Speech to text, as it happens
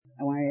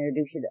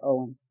introduce you to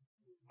Owen.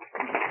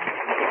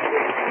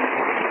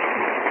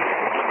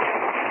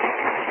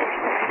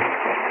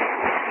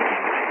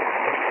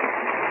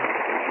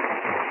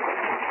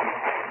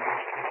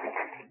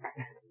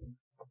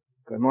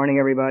 Good morning,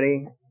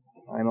 everybody.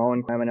 I'm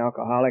Owen. I'm an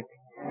alcoholic.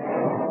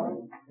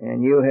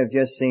 And you have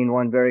just seen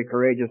one very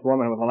courageous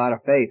woman with a lot of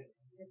faith.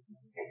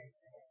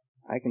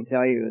 I can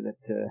tell you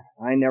that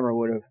I never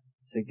would have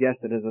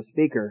suggested as a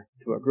speaker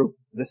to a group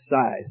this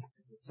size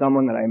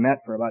someone that I met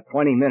for about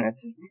 20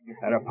 minutes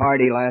at a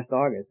party last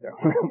August.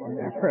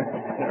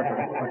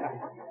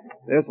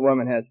 This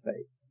woman has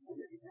faith.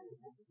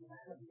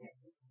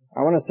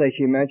 I want to say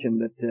she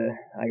mentioned that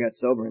I got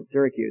sober in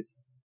Syracuse.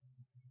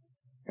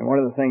 And one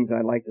of the things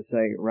I'd like to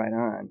say right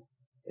on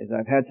is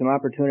I've had some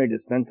opportunity to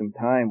spend some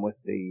time with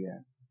the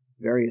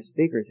various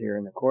speakers here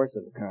in the course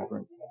of the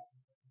conference.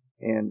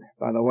 And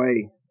by the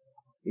way,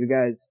 you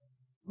guys,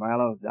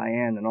 Milo,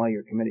 Diane, and all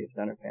your committee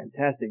have done a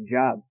fantastic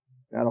job,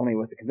 not only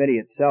with the committee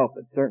itself,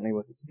 but certainly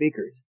with the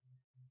speakers.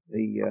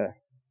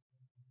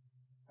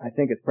 I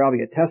think it's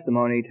probably a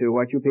testimony to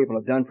what you people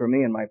have done for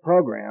me in my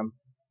program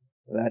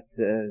that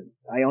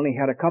I only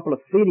had a couple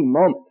of fleeting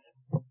moments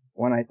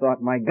when I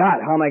thought, my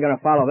God, how am I going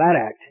to follow that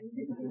act?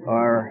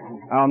 Or,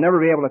 I'll never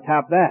be able to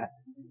top that.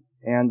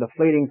 And the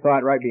fleeting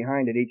thought right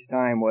behind it each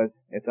time was,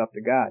 it's up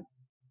to God.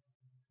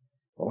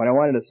 But what I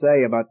wanted to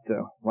say about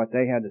what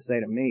they had to say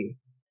to me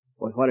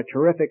was what a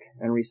terrific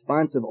and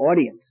responsive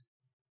audience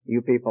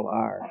you people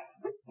are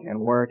and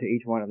were to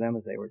each one of them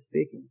as they were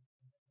speaking.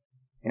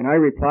 And I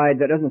replied,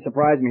 that doesn't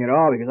surprise me at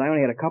all because I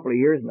only had a couple of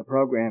years in the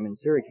program in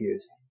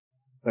Syracuse.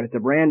 But it's a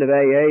brand of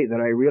AA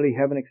that I really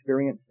haven't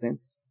experienced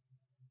since.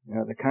 You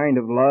know, the kind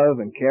of love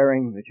and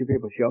caring that you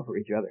people show for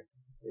each other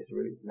is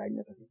really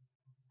magnificent.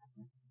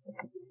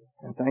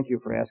 And thank you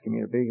for asking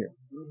me to be here.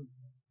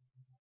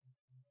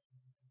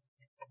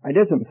 I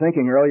did some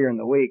thinking earlier in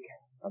the week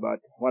about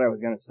what I was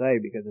going to say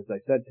because, as I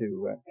said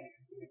to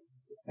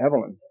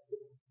Evelyn,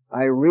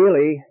 I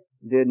really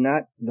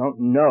don't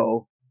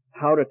know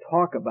how to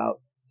talk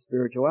about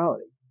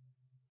spirituality.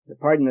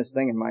 Pardon this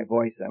thing in my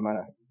voice. I'm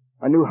on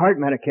a new heart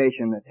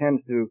medication that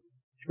tends to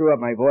screw up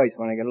my voice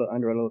when I get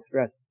under a little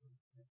stress.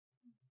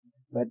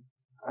 But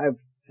I've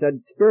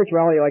said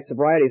spirituality, like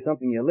sobriety, is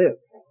something you live.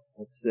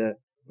 It's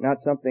not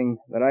something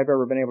that I've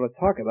ever been able to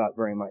talk about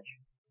very much.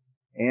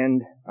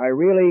 And I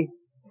really,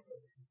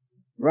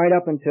 right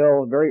up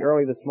until very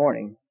early this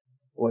morning,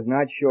 was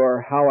not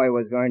sure how I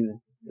was going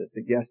to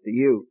suggest to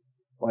you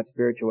what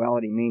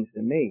spirituality means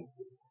to me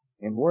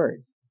in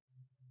words.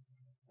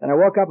 And I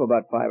woke up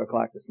about 5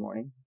 o'clock this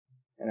morning,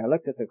 and I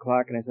looked at the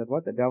clock and I said,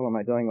 what the devil am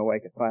I doing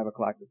awake at 5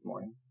 o'clock this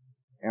morning?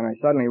 And I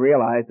suddenly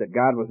realized that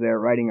God was there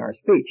writing our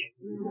speech.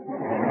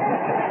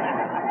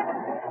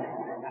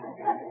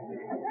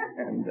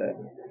 And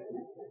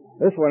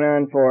this went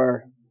on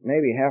for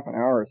maybe half an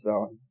hour or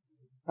so.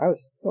 I was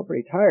still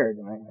pretty tired,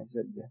 and I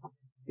said, do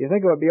you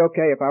think it would be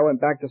okay if I went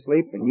back to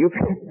sleep and you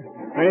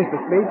finished the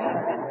speech?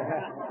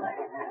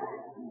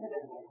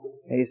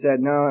 And he said,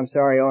 no, I'm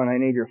sorry, Owen, I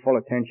need your full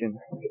attention.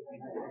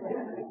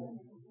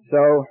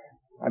 So,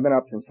 I've been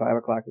up since 5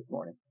 o'clock this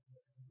morning.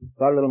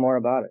 Thought a little more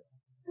about it.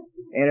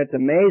 And it's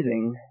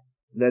amazing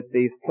that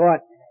the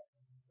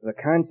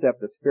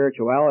concept of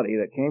spirituality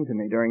that came to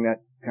me during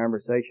that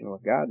conversation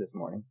with God this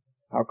morning,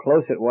 how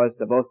close it was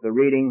to both the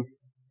reading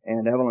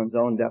and Evelyn's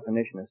own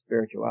definition of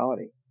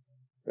spirituality.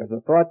 Because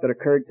the thought that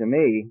occurred to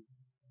me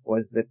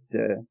was that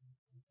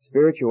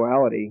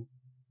spirituality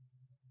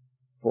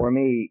for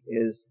me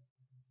is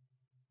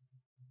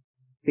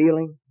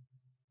feeling,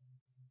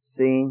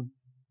 seeing,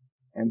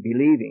 and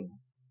believing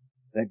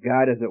that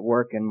God is at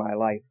work in my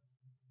life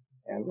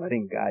and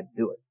letting God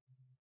do it.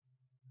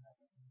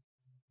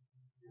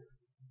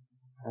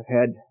 I've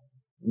had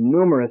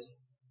numerous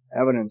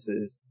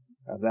evidences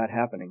of that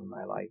happening in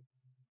my life.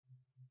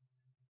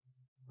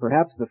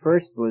 Perhaps the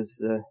first was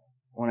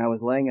when I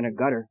was laying in a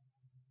gutter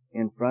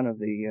in front of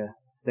the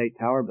State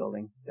Tower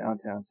building,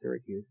 downtown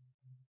Syracuse,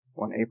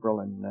 one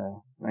April in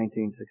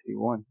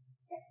 1961.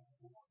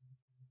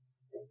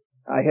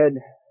 I had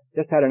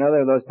just had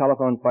another of those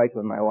telephone fights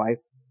with my wife.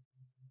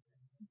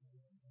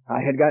 I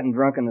had gotten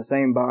drunk in the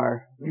same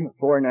bar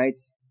 4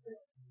 nights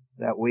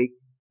that week.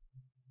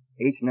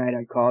 Each night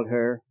I called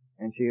her,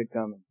 and she would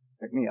come and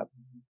pick me up,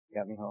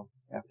 got me home,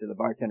 after the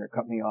bartender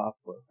cut me off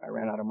or I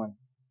ran out of money.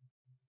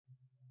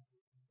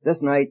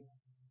 This night,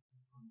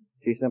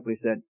 she simply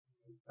said,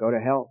 go to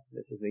hell,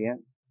 this is the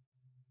end.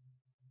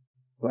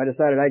 So I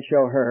decided I'd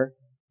show her.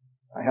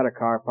 I had a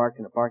car parked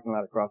in a parking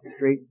lot across the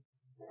street.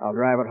 I'll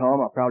drive it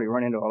home, I'll probably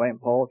run into a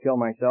lamp pole, kill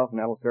myself, and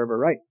that'll serve her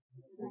right.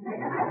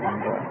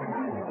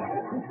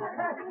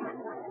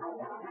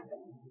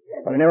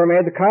 But I never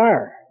made the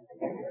car.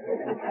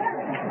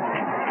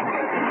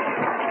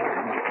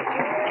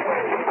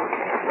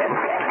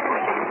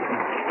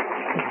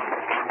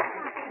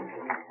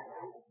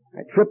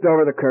 I tripped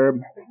over the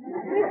curb,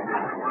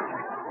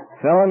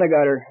 fell in the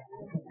gutter,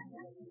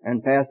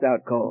 and passed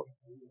out cold.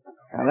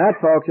 Now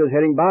that, folks, is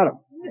hitting bottom.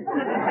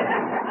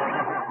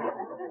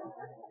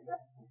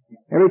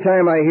 And Every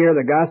time I hear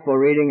the gospel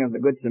reading of the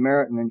Good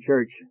Samaritan in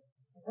church,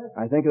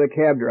 I think of the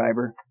cab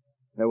driver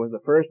that was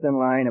the first in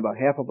line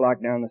about half a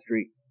block down the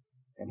street,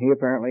 and he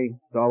apparently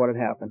saw what had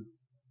happened.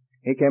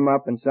 He came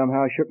up and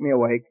somehow shook me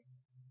awake,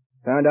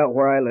 found out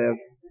where I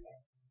lived,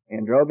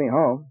 and drove me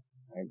home.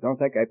 I don't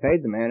think I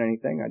paid the man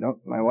anything.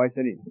 My wife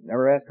said he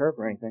never asked her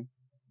for anything.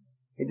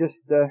 He just,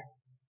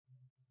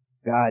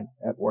 God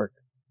at work.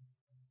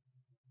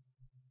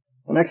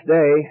 The next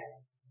day,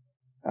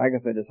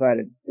 Agatha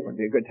decided it would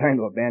be a good time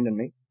to abandon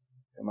me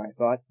to my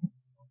thoughts,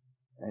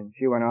 and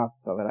she went off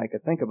so that I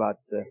could think about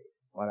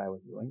what I was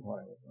doing, what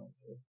I was going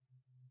to do.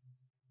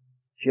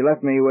 She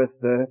left me with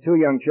 2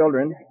 young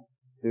children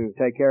to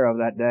take care of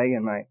that day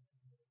in my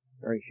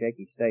very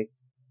shaky state.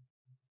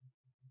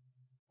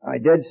 I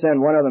did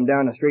send one of them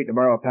down the street to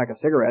borrow a pack of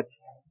cigarettes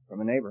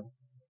from a neighbor.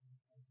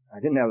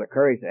 I didn't have the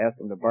courage to ask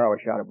him to borrow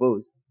a shot of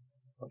booze,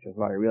 which was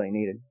what I really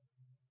needed.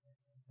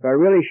 So I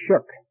really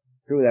shook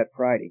through that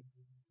Friday.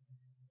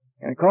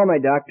 And I called my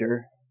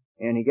doctor,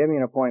 and he gave me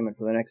an appointment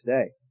for the next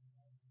day.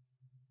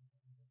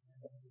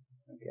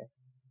 Okay.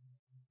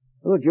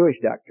 A little Jewish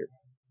doctor.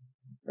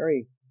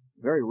 Very,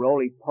 very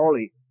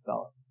roly-poly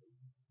fellow.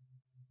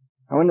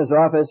 I went in his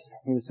office.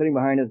 He was sitting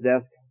behind his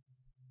desk,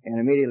 and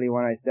immediately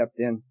when I stepped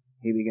in,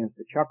 he begins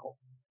to chuckle.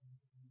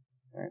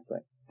 And it's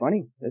like,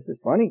 funny, this is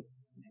funny.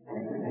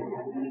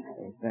 And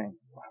he's saying,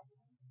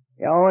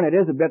 yeah, Owen, it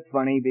is a bit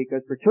funny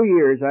because for 2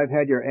 years I've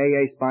had your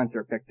AA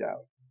sponsor picked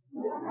out.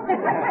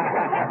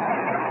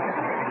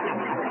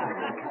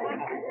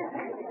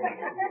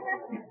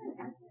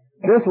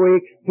 This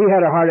week, he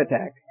had a heart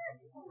attack.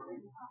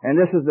 And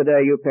this is the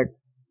day you picked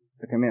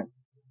to come in.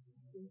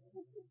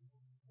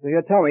 So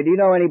he'll tell me, do you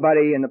know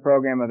anybody in the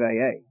program of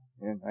AA?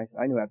 And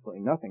I knew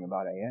absolutely nothing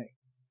about AA.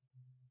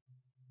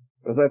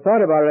 But as I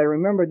thought about it, I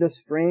remembered this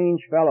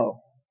strange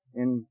fellow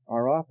in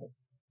our office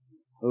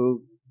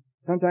who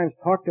sometimes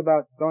talked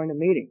about going to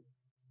meetings.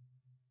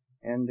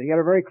 And he had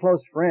a very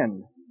close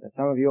friend that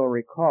some of you will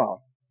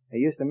recall. He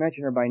used to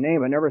mention her by name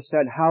but never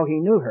said how he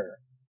knew her.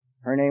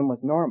 Her name was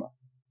Norma.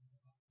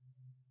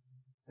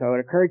 So it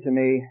occurred to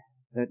me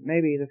that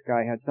maybe this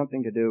guy had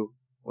something to do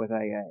with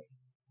AA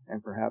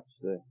and perhaps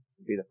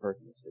be the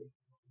person to see.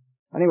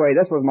 Anyway,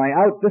 this was my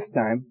out this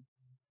time.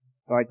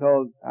 So I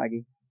told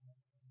Aggie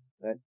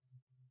that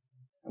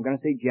I'm going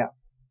to see Jeff.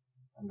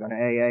 I'm going to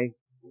AA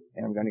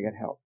and I'm going to get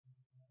help.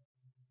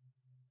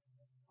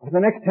 For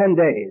the next 10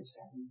 days,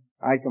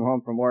 I'd come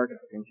home from work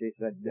and she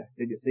said,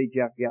 did you see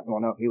Jeff yet?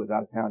 Well, no, he was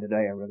out of town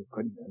today. I really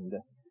couldn't. And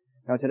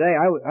now today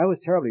I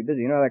was terribly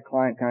busy. You know that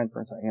client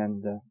conference,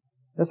 and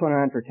this went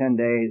on for 10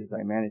 days as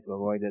I managed to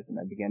avoid this, and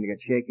I began to get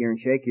shakier and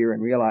shakier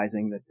and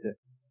realizing that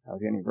I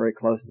was getting very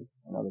close to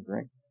another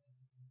drink.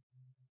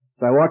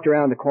 So I walked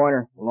around the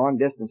corner, a long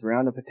distance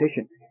around the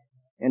petition,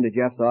 into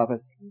Jeff's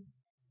office,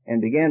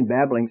 and began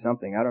babbling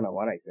something. I don't know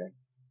what I said.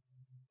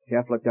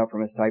 Jeff looked up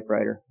from his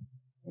typewriter,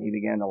 and he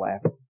began to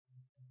laugh.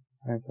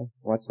 I said,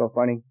 what's so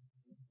funny?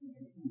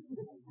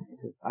 He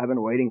said, I've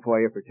been waiting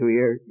for you for 2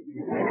 years.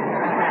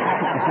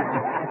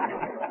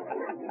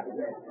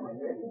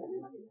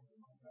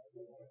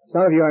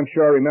 Some of you, I'm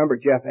sure, remember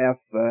Jeff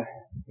F.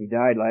 He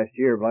died last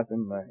year, bless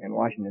him, in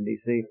Washington,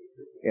 D.C.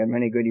 He had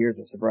many good years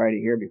of sobriety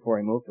here before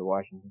he moved to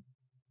Washington.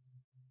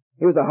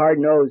 He was a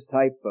hard-nosed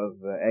type of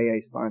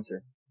AA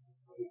sponsor.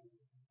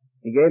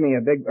 He gave me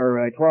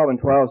 12 and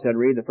 12 said,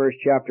 read the first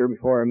chapter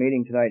before our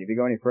meeting tonight. If you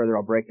go any further,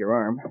 I'll break your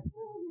arm.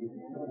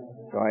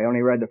 So I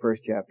only read the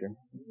first chapter.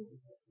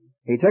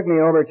 He took me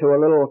over to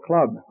a little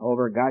club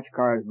over at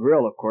Gotchkar's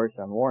Grill, of course,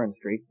 on Warren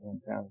Street in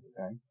town at the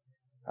time.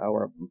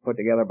 Were put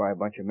together by a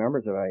bunch of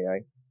members of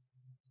AA.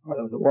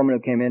 Well, there was a woman who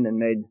came in and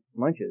made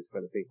lunches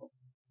for the people.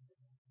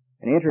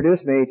 And he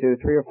introduced me to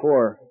 3 or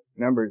 4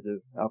 members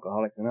of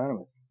Alcoholics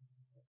Anonymous.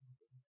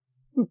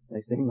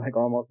 They seemed like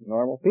almost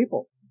normal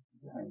people.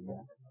 And,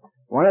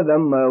 one of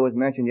them was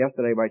mentioned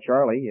yesterday by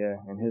Charlie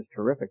in his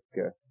terrific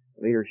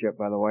leadership,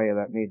 by the way, of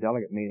that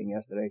delegate meeting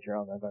yesterday,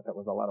 Charles. I thought that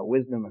was a lot of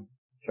wisdom and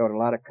showed a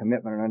lot of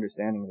commitment and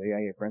understanding of the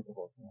AA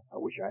principles. I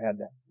wish I had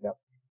that. Yep.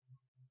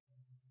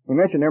 He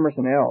mentioned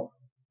Emerson L.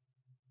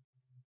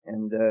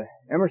 And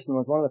Emerson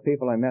was one of the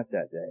people I met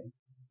that day.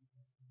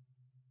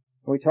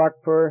 We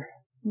talked for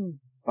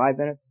 5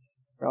 minutes,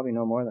 probably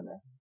no more than that.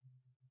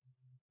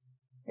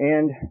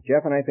 And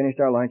Jeff and I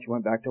finished our lunch and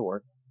went back to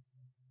work.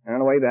 And on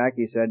the way back,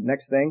 he said,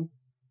 next thing,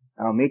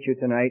 I'll meet you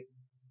tonight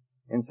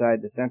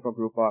inside the Central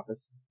Group office,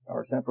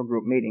 or Central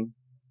Group meeting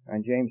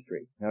on James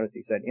Street. Notice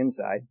he said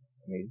inside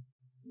the meeting.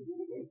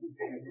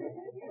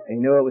 He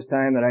knew it was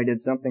time that I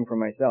did something for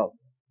myself.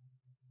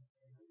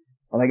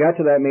 Well, I got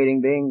to that meeting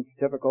being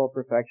typical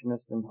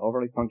perfectionist and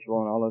overly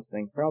punctual and all those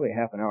things, probably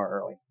half an hour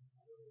early.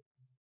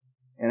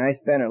 And I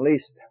spent at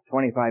least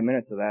 25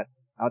 minutes of that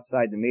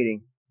outside the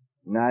meeting,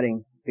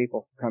 nodding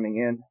people coming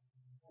in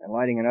and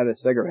lighting another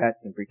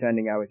cigarette and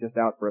pretending I was just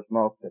out for a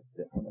smoke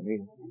from the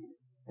meeting.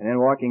 And then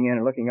walking in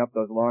and looking up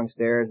those long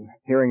stairs and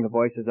hearing the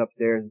voices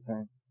upstairs and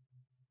saying,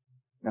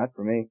 not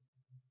for me,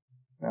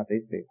 not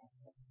these people.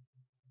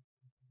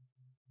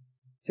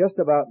 Just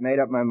about made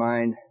up my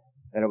mind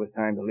that it was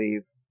time to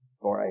leave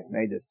before I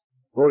made this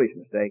foolish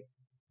mistake.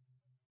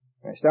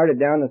 I started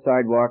down the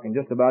sidewalk, and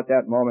just about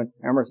that moment,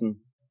 Emerson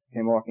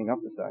came walking up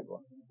the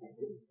sidewalk.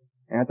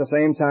 And at the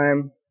same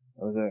time,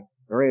 there was a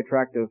very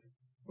attractive,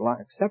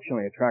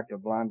 exceptionally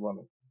attractive blonde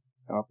woman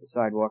off the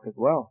sidewalk as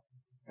well.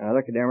 And I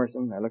looked at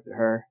Emerson, I looked at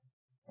her,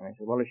 and I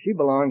said, well, if she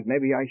belongs,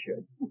 maybe I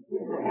should.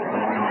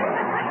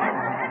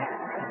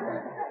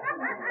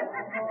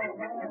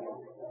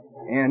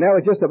 And that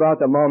was just about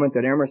the moment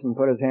that Emerson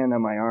put his hand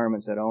on my arm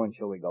and said, Owen,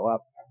 shall we go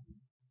up?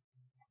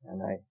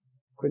 And I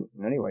couldn't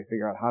in any way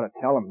figure out how to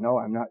tell him, no,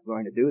 I'm not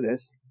going to do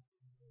this.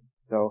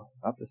 So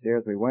up the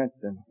stairs we went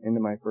and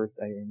into my first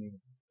AA meeting.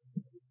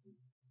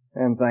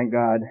 And thank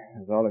God,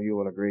 as all of you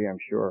will agree, I'm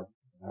sure,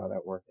 how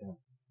that worked out.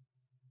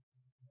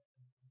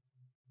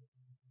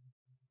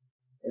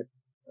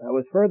 I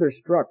was further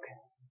struck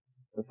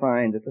to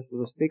find that this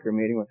was a speaker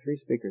meeting with 3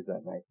 speakers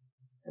that night.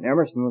 And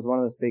Emerson was one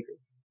of the speakers.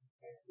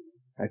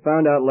 I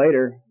found out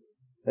later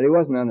that he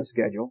wasn't on the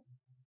schedule,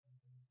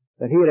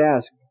 that he had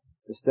asked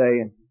to stay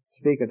and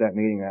speak at that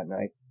meeting that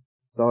night,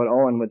 so that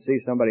Owen would see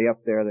somebody up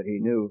there that he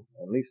knew,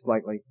 at least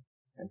slightly,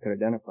 and could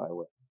identify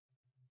with.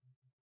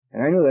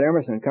 And I knew that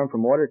Emerson had come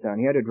from Watertown.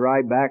 He had to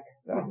drive back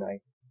that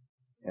night.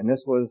 And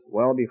this was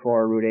well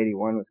before Route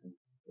 81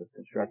 was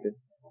constructed.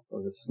 It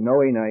was a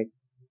snowy night,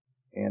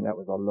 and that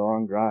was a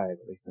long drive,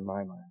 at least in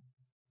my mind.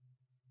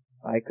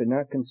 I could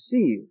not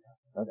conceive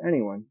of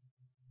anyone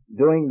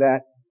doing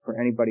that for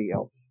anybody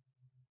else.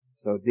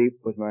 So deep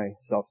was my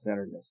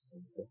self-centeredness,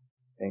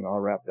 being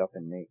all wrapped up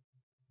in me.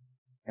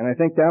 And I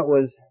think that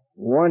was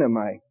one of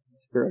my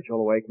spiritual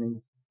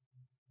awakenings.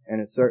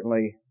 And it's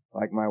certainly,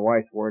 like my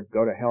wife's words,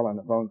 go to hell on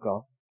the phone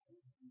call.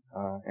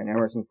 And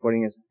Emerson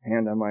putting his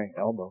hand on my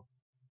elbow.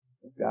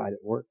 With God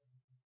at work.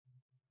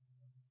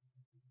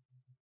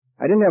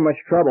 I didn't have much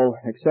trouble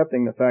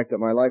accepting the fact that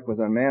my life was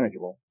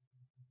unmanageable.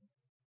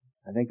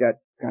 I think that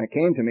kind of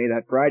came to me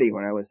that Friday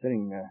when I was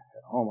sitting at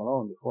home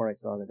alone before I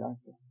saw the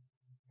doctor.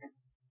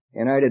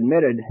 And I'd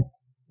admitted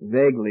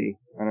vaguely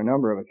on a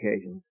number of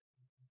occasions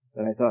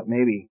that I thought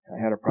maybe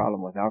I had a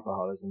problem with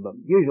alcoholism, but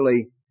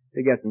usually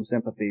to get some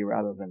sympathy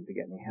rather than to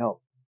get any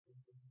help.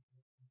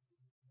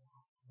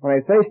 When I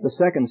faced the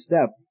second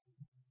step,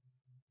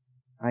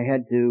 I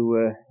had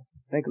to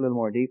think a little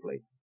more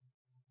deeply.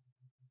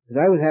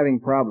 Because I was having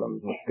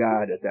problems with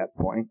God at that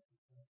point.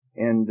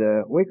 And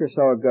a week or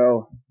so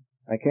ago,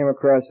 I came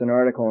across an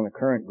article in the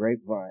Current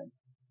Grapevine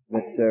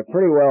that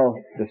pretty well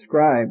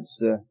describes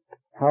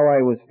how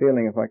I was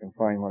feeling, if I can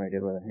find what I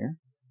did with it here.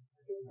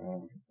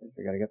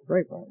 I gotta get the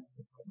Grapevine.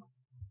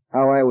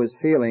 How I was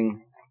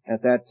feeling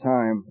at that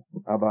time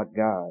about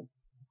God.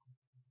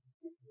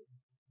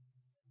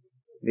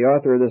 The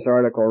author of this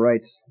article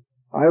writes,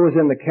 I was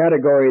in the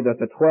category that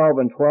the 12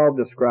 and 12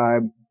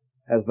 describe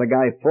as the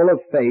guy full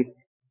of faith,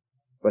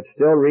 but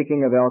still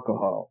reeking of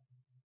alcohol.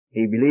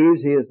 He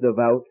believes he is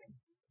devout.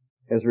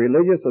 His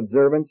religious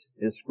observance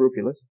is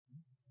scrupulous.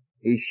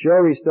 He's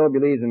sure he still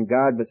believes in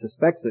God, but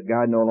suspects that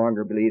God no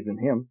longer believes in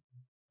him.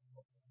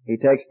 He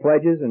takes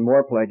pledges and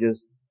more pledges.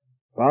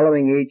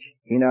 Following each,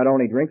 he not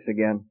only drinks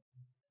again,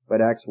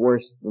 but acts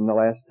worse than the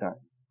last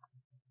time.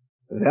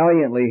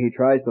 Valiantly, he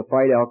tries to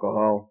fight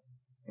alcohol,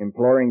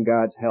 imploring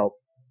God's help,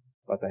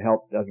 but the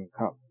help doesn't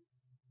come.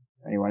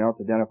 Anyone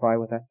else identify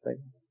with that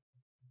statement?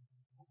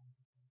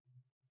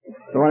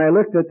 So when I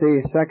looked at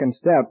the second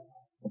step,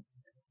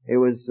 it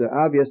was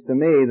obvious to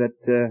me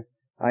that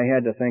I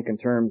had to think in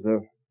terms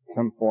of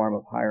some form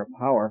of higher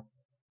power,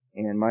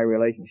 and my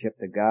relationship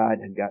to God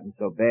had gotten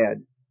so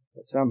bad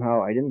that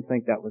somehow I didn't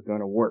think that was going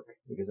to work,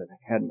 because it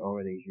hadn't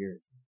over these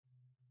years.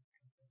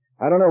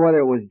 I don't know whether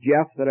it was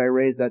Jeff that I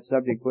raised that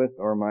subject with,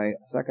 or my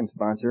second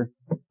sponsor.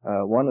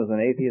 One was an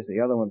atheist,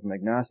 the other one's an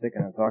agnostic,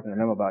 and I'm talking to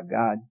them about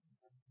God.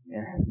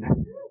 And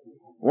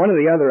one of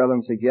the other of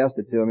them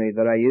suggested to me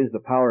that I use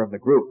the power of the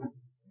group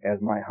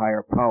as my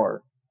higher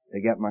power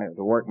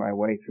to work my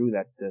way through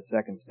that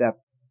second step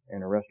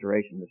in a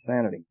restoration to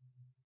sanity.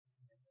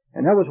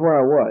 And that was where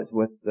I was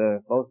with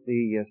both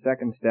the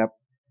second step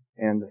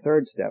and the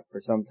third step for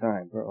some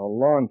time. For a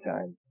long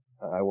time,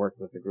 I worked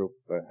with the group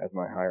as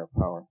my higher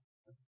power.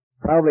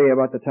 Probably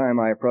about the time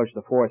I approached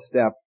the fourth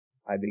step,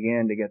 I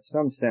began to get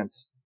some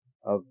sense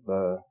of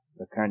the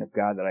kind of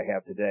God that I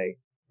have today,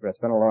 but I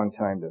spent a long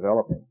time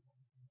developing.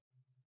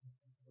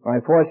 My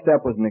fourth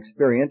step was an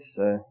experience.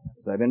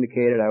 As I've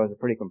indicated, I was a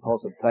pretty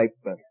compulsive type.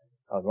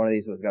 I was one of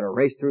these who was going to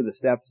race through the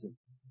steps.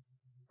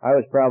 I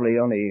was probably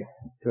only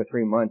 2 or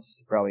 3 months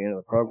probably into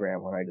the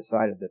program when I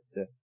decided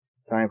that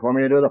time for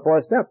me to do the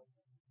fourth step.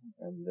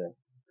 And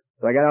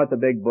so I got out the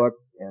big book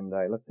and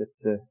I looked at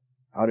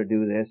how to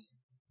do this.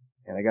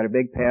 And I got a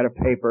big pad of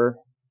paper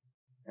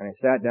and I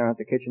sat down at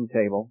the kitchen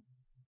table,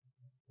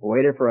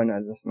 waited for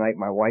this night.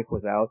 My wife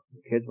was out,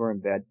 the kids were in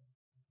bed.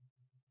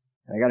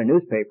 And I got a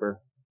newspaper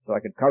so I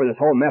could cover this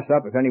whole mess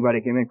up if anybody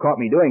came in and caught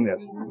me doing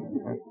this.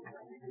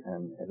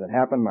 And as it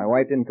happened, my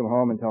wife didn't come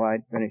home until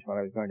I'd finished what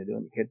I was going to do,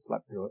 and the kids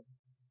slept through it.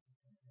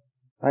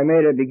 I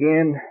made a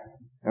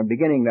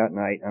beginning that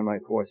night on my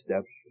fourth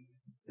step.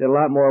 Did a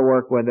lot more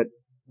work with it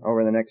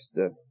over the next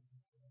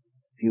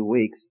few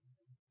weeks.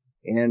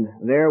 And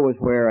there was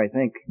where I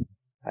think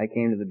I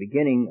came to the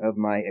beginning of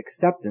my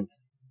acceptance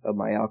of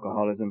my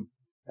alcoholism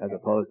as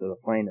opposed to the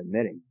plain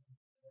admitting.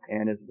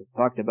 And as was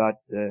talked about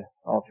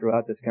all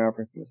throughout this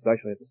conference, and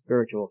especially at the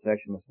spiritual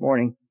section this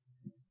morning,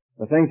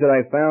 the things that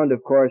I found,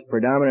 of course,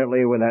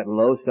 predominantly were that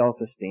low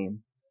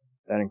self-esteem,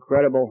 that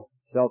incredible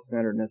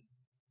self-centeredness,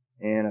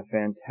 and a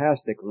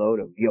fantastic load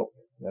of guilt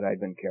that I'd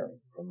been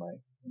carrying from my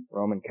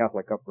Roman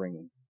Catholic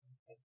upbringing.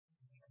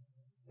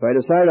 So I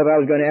decided if I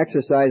was going to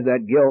exercise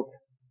that guilt,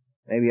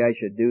 maybe I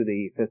should do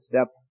the fifth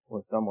step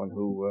with someone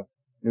who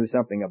knew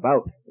something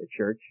about the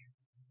church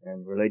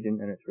and religion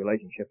and its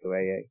relationship to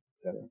AA,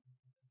 etc.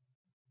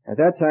 At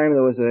that time,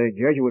 there was a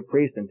Jesuit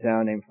priest in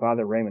town named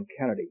Father Raymond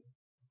Kennedy,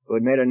 who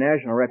had made a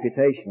national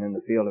reputation in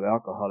the field of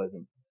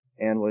alcoholism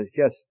and was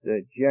just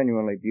a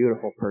genuinely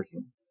beautiful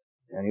person.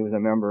 And he was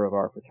a member of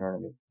our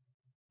fraternity.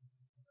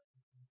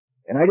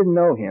 And I didn't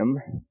know him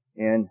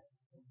and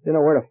didn't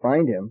know where to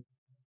find him.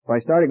 So I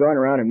started going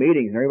around to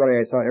meetings, and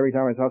every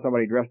time I saw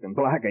somebody dressed in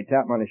black, I'd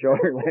tap him on the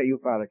shoulder and say, "You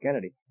Father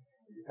Kennedy."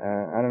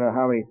 I don't know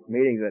how many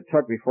meetings it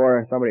took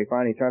before somebody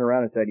finally turned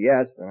around and said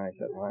yes. And I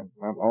said, "Well,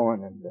 I'm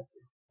Owen, and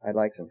I'd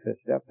like some fifth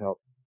step help."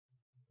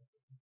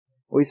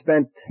 We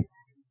spent,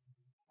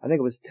 I think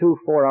it was 2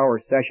 4-hour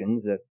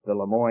sessions at the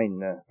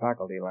Lemoyne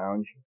Faculty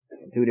Lounge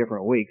in 2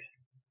 different weeks,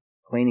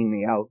 cleaning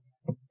me out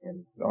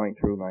and going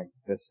through my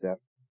fifth step.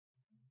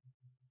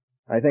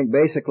 I think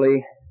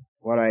basically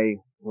what I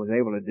was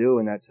able to do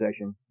in that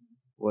session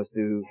was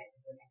to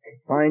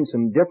find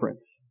some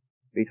difference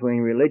between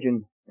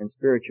religion and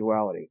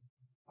spirituality.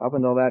 Up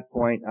until that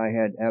point, I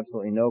had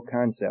absolutely no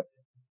concept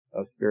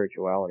of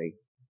spirituality.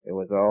 It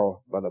was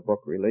all by the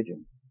book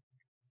religion.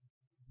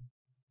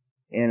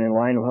 And in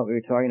line with what we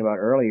were talking about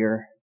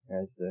earlier,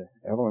 as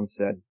Evelyn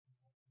said,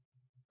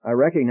 I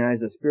recognize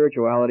that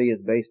spirituality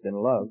is based in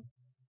love.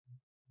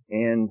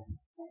 And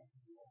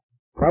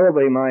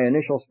probably my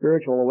initial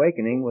spiritual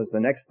awakening was the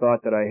next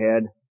thought that I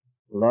had: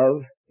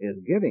 love is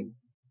giving.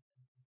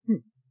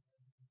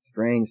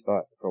 Strange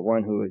thought for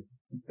one who had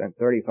spent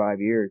 35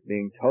 years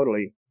being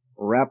totally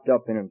wrapped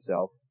up in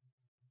himself,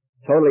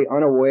 totally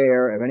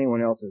unaware of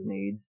anyone else's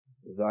needs,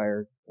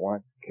 desires,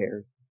 wants,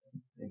 cares.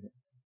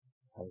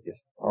 I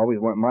just always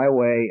went my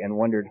way and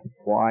wondered,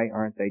 why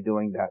aren't they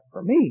doing that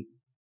for me?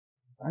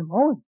 I'm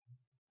Owen.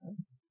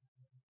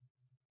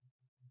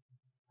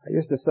 I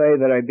used to say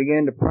that I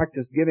began to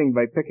practice giving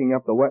by picking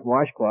up the wet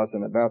washcloths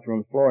on the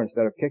bathroom floor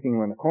instead of kicking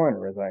them in the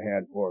corner as I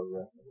had for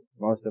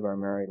most of our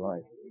married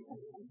life.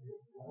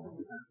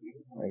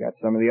 I got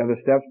some of the other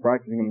steps,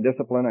 practicing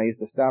discipline. I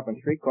used to stop in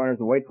street corners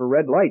and wait for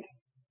red lights.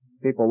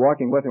 People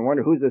walking with me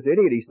wonder, who's this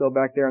idiot? He's still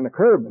back there on the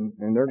curb,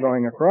 and they're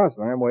going across,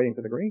 and I'm waiting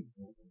for the green.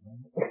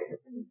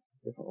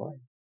 Different life.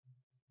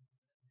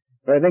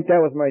 But I think that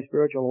was my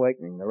spiritual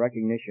awakening, the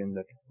recognition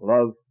that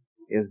love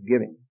is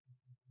giving.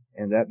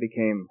 And that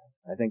became,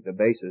 I think, the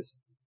basis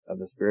of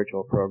the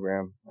spiritual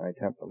program I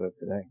attempt to live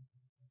today.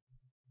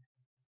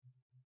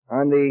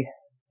 On the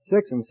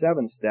 6th and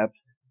 7th steps,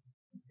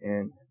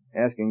 in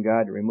asking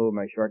God to remove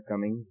my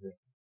shortcomings,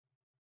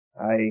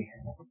 I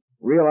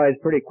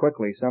realized pretty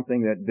quickly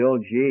something that Bill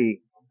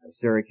G. of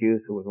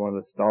Syracuse, who was one of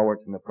the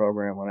stalwarts in the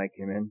program when I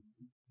came in,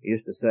 he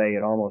used to say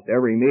at almost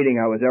every meeting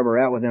I was ever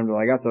at with him, until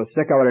I got so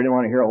sick of it I didn't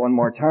want to hear it one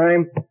more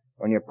time: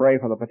 when you pray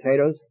for the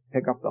potatoes,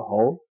 pick up the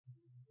hoe.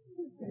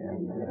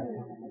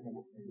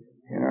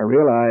 And I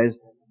realized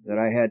that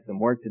I had some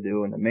work to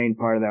do, and the main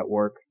part of that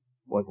work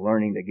was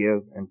learning to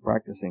give and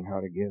practicing how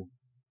to give.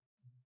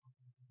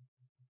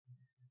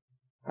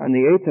 On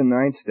the 8th and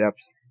 9th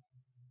steps,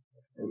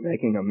 in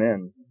making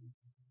amends,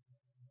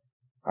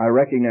 I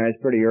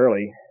recognized pretty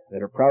early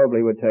that it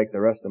probably would take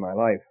the rest of my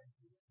life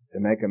to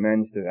make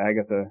amends to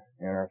Agatha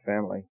and our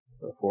family,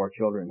 the 4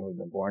 children who had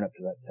been born up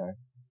to that time.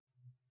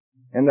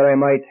 And that I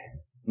might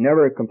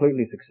never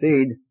completely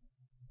succeed,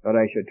 but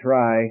I should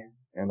try,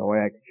 and the way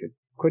I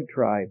could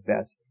try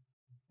best,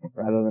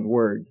 rather than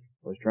words,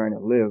 was trying to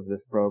live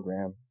this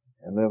program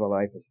and live a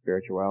life of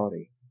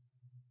spirituality.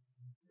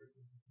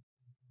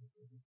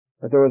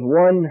 But there was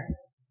one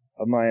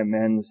of my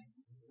amends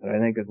that I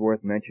think is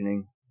worth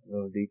mentioning in a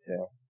little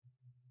detail.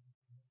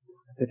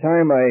 At the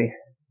time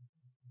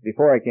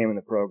before I came in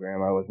the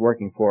program, I was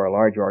working for a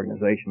large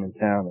organization in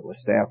town that was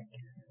staffed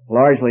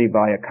largely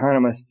by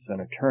economists and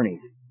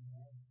attorneys.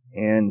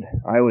 And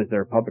I was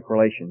their public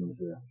relations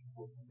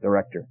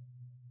director.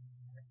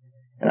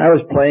 And I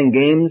was playing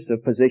games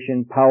of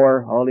position,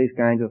 power, all these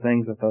kinds of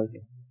things with those.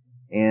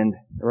 And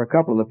there were a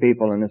couple of the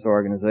people in this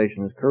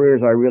organization whose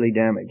careers I really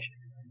damaged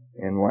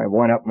in my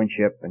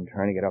one-upmanship and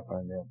trying to get up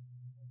on them.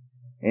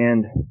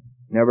 And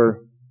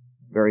never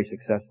very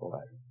successful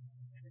at it.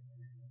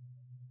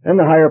 Then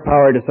the higher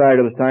power decided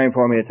it was time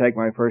for me to take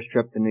my first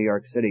trip to New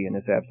York City, and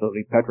this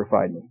absolutely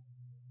petrified me.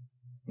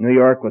 New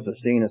York was the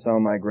scene of some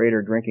of my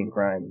greater drinking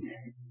crimes.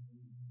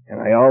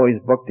 And I always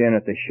booked in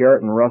at the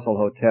Sheraton Russell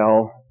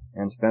Hotel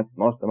and spent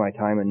most of my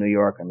time in New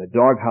York in the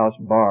Doghouse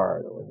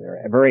Bar that was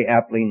there, very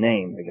aptly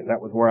named, because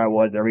that was where I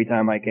was every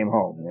time I came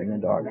home, in the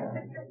Doghouse.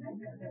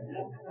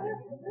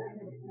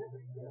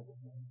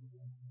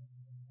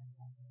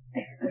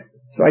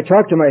 So I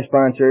talked to my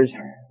sponsors.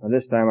 Well,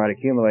 this time I'd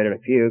accumulated a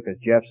few because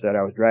Jeff said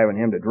I was driving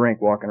him to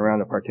drink, walking around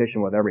the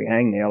partition with every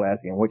hangnail,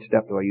 asking which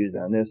step do I use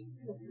on this.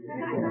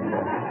 And,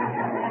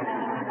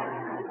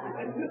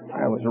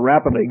 I was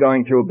rapidly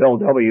going through Bill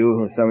W.,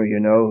 who some of you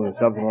know, who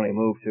subsequently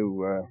moved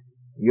to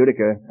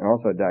Utica and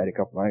also died a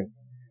couple of times.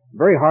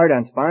 Very hard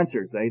on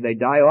sponsors. They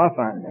die off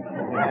on them.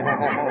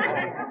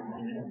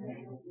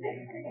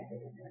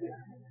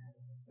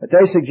 But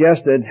they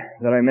suggested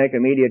that I make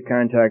immediate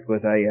contact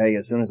with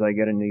AA as soon as I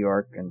get in New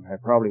York, and I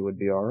probably would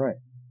be all right.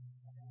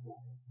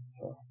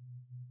 So,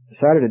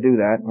 decided to do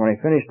that. When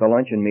I finished the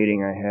luncheon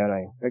meeting I had,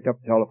 I picked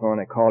up the telephone,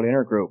 I called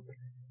Intergroup,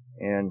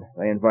 and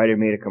they invited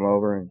me to come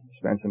over and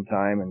spend some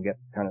time and get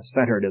kind of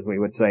centered, as we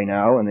would say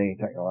now, in the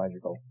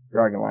technological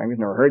jargon language.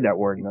 Never heard that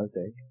word in those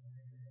days.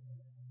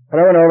 But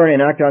I went over and he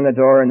knocked on the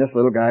door, and this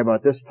little guy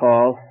about this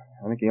tall,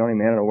 I think the only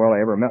man in the world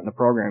I ever met in the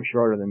program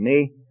shorter than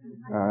me,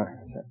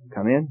 said,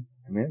 come in,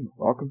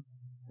 welcome.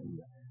 And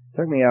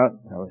took me out.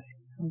 I was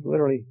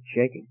literally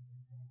shaking.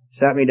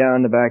 Sat me down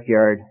in the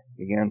backyard,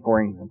 began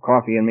pouring some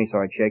coffee in me so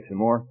I'd shake some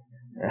more.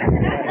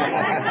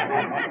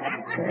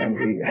 And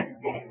he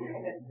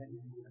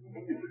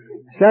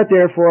sat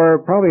there for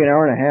probably an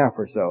hour and a half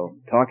or so,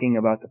 talking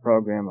about the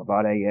program,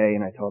 about AA,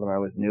 and I told him I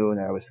was new and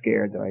I was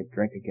scared that I'd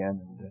drink again.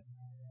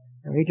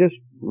 And he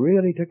just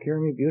really took care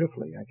of me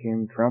beautifully. I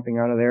came tromping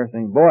out of there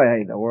saying, boy,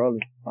 hey, the world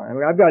is fine.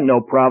 I've got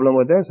no problem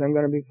with this. I'm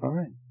going to be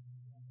fine.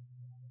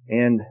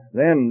 And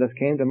then this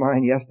came to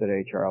mind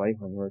yesterday, Charlie,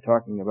 when we were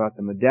talking about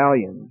the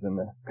medallions and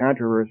the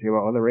controversy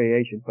about whether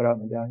AA should put out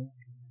medallions.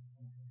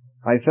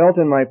 I felt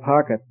in my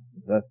pocket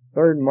the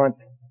third month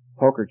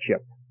poker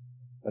chip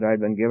that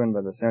I'd been given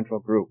by the central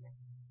group.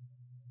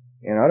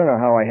 And I don't know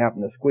how I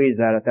happened to squeeze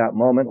that at that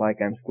moment,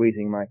 like I'm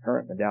squeezing my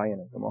current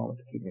medallion at the moment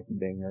to keep me from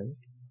being nervous.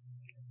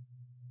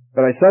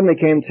 But I suddenly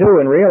came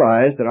to and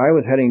realized that I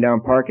was heading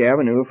down Park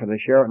Avenue for the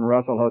Sheraton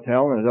Russell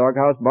Hotel and the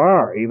Doghouse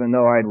Bar, even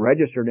though I'd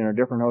registered in a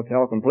different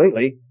hotel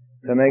completely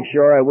to make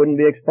sure I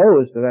wouldn't be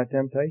exposed to that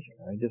temptation.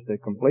 I just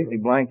had completely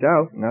blanked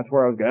out, and that's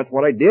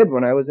what I did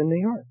when I was in New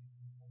York.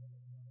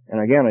 And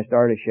again, I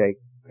started to shake,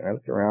 and I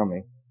looked around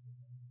me.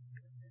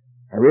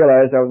 I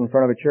realized I was in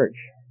front of a church.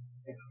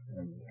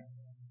 And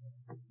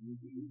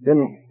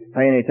didn't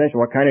pay any attention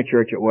to what kind of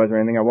church it was or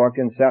anything. I walked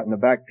in, sat in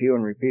the back pew,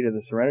 and repeated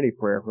the Serenity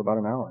Prayer for about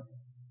an hour.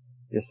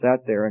 Just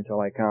sat there until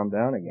I calmed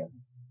down again.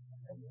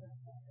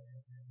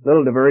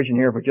 Little diversion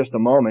here for just a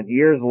moment.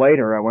 Years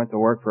later, I went to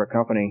work for a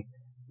company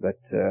that,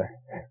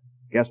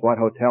 guess what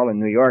hotel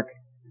in New York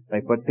they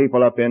put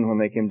people up in when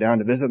they came down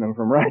to visit them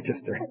from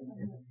Rochester.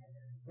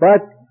 But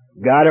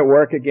got at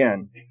work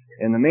again.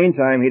 In the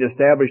meantime, he'd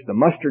established the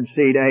Mustard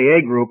Seed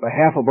AA group a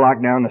half a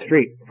block down the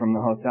street from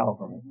the hotel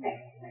for me.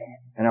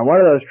 And on one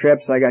of those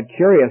trips, I got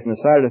curious and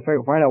decided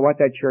to find out what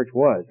that church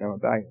was. Now,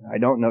 I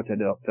don't know till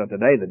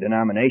today the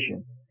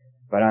denomination.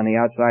 But on the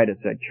outside it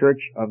said Church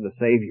of the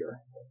Savior.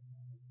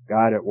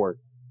 God at work.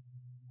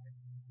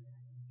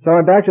 So I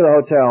went back to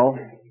the hotel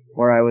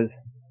where I was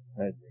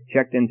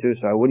checked into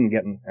so I wouldn't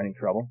get in any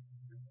trouble.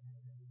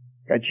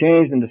 Got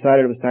changed and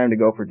decided it was time to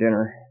go for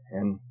dinner.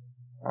 And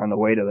on the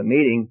way to the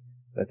meeting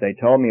that they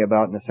told me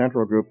about in the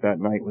central group that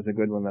night was a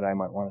good one that I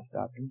might want to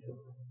stop into.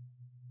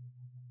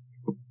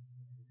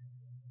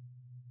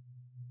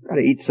 Got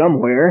to eat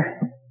somewhere.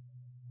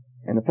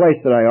 And the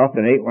place that I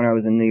often ate when I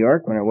was in New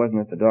York, when I wasn't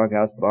at the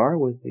Doghouse Bar,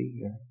 was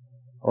the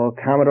old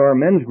Commodore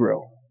Men's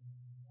Grill.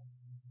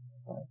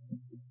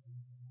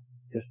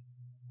 Just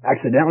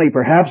accidentally,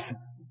 perhaps,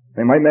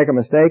 they might make a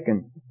mistake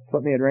and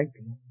slip me a drink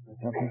or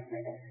something.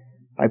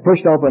 I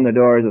pushed open the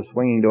doors, the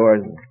swinging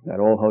doors of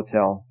that old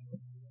hotel,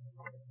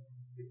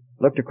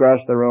 looked across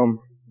the room,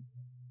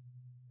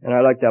 and I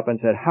looked up and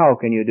said, how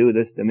can you do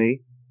this to me?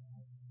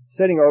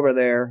 Sitting over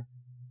there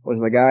was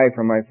the guy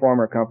from my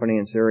former company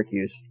in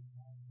Syracuse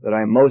that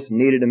I most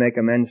needed to make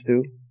amends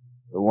to,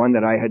 the one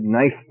that I had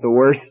knifed the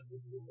worst.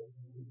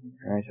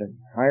 And I said,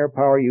 higher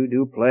power, you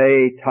do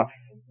play tough.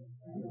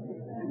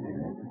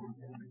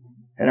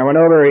 And I went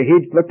over,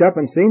 he looked up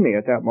and seen me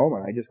at that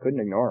moment. I just couldn't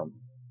ignore him.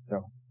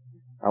 So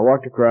I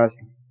walked across,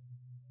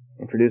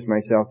 introduced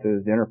myself to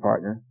his dinner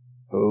partner,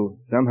 who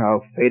somehow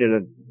faded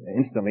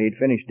instantly. He'd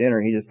finished dinner,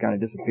 he just kind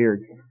of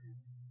disappeared.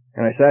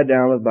 And I sat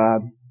down with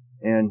Bob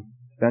and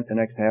spent the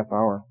next half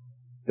hour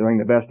doing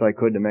the best I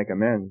could to make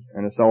amends.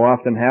 And as so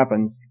often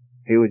happens,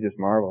 he was just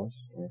marvelous.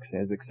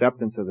 His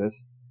acceptance of this,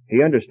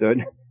 he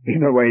understood. He's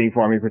been waiting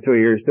for me for 2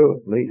 years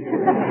too, at least.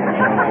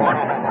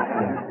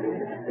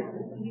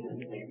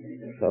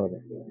 So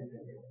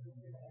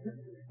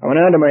I went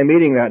on to my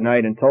meeting that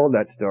night and told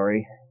that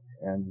story.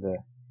 And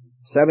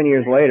 7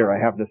 years later, I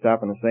happened to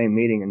stop in the same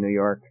meeting in New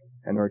York,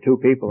 and there were 2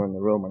 people in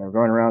the room. And I was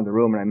going around the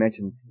room, and I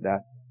mentioned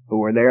that, who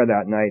were there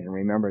that night and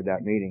remembered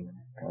that meeting.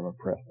 Kind of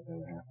impressed with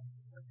that.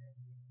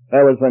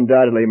 That was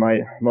undoubtedly my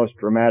most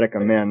dramatic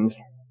amends.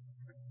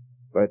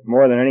 But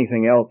more than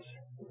anything else,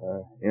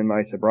 in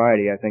my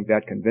sobriety, I think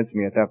that convinced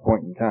me at that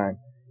point in time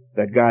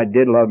that God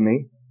did love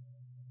me,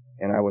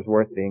 and I was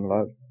worth being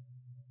loved.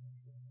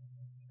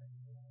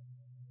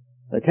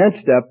 The 10th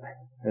step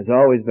has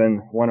always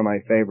been one of my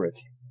favorites.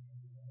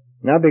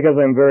 Not because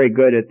I'm very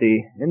good at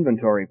the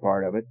inventory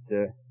part of it.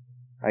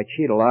 I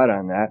cheat a lot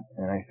on that,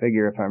 and I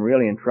figure if I'm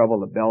really in trouble,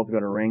 the bell's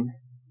going to ring,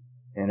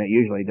 and it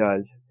usually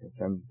does if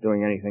I'm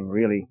doing anything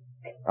really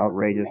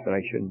outrageous that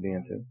I shouldn't be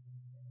into.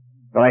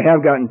 But I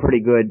have gotten pretty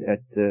good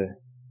at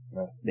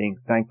being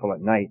thankful at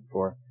night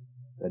for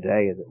the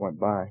day as it went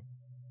by.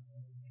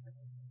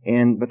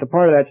 But the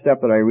part of that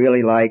step that I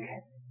really like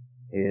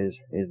is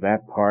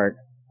that part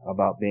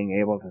about being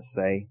able to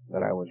say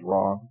that I was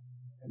wrong,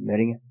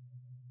 admitting it,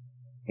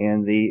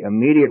 and the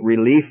immediate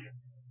relief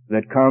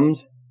that comes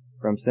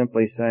from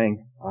simply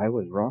saying, I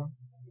was wrong.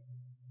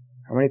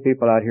 How many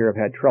people out here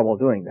have had trouble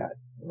doing that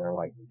in their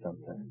life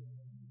sometimes?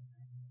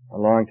 A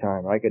long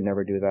time. I could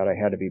never do that. I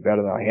had to be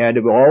better than I had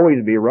to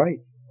always be right.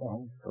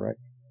 Always correct.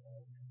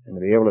 And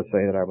to be able to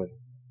say that I was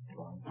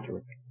wrong.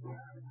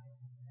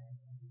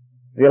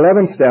 The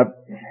 11th step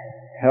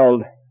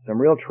held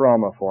some real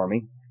trauma for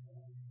me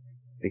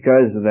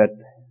because of that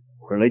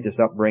religious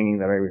upbringing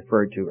that I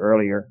referred to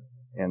earlier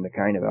and the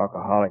kind of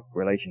alcoholic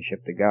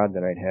relationship to God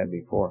that I'd had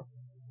before.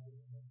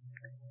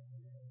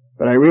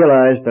 But I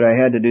realized that I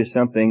had to do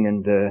something,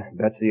 and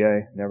Betsy,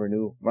 I never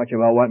knew much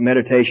about what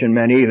meditation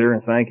meant either,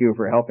 and thank you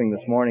for helping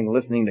this morning.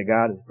 Listening to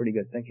God is pretty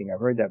good thinking. I've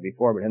heard that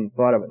before, but hadn't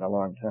thought of it in a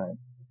long time.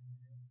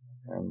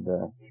 And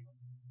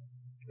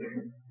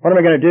what am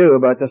I going to do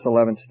about this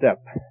 11th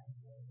step?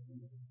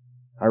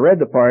 I read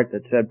the part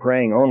that said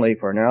praying only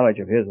for knowledge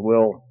of His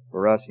will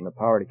for us and the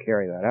power to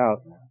carry that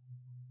out.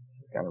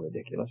 It's kind of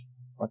ridiculous.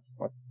 What's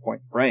the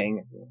point of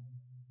praying?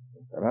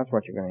 So that's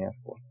what you're going to ask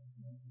for.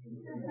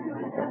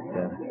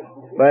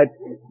 But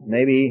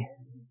maybe,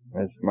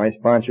 as my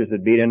sponsors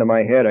had beat into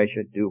my head, I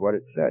should do what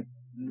it said.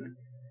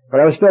 But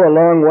I was still a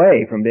long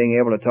way from being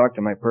able to talk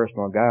to my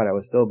personal God. I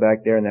was still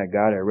back there in that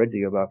God I read to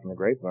you about from the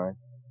grapevine.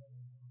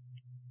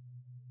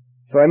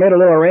 So I made a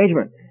little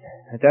arrangement.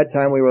 At that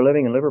time we were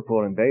living in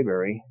Liverpool in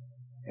Bayberry,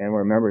 and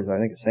we're members, I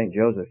think, of St.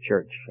 Joseph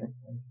Church.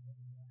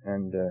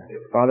 And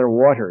Father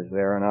Waters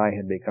there and I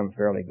had become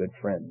fairly good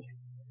friends.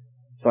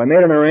 So I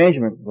made an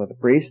arrangement with the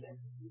priest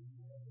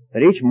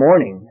that each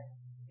morning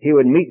he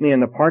would meet me in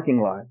the parking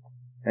lot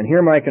and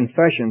hear my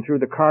confession through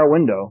the car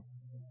window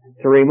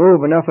to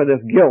remove enough of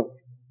this guilt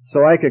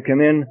so I could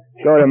come in,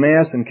 go to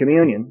Mass and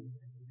Communion,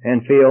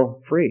 and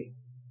feel free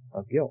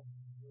of guilt.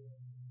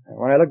 And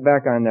when I look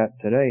back on that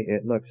today,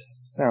 it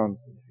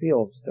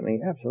feels to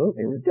me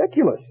absolutely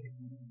ridiculous.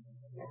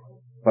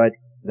 But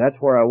that's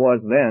where I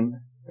was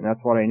then, and that's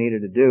what I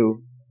needed to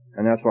do,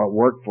 and that's what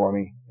worked for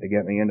me to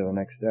get me into the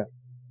next step.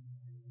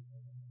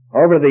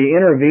 Over the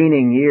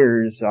intervening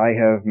years, I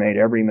have made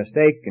every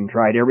mistake and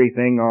tried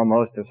everything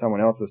almost. If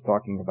someone else was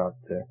talking about,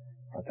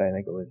 I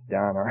think it was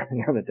Don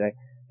the other day,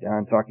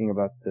 Don talking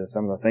about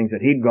some of the things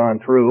that he'd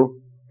gone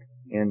through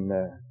in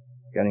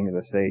getting to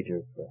the stage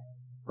of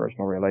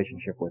personal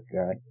relationship with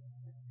God.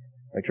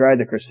 I tried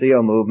the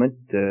Cursillo movement,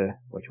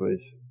 which was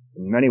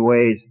in many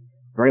ways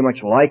very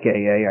much like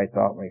AA, I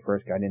thought, when we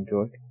first got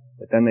into it.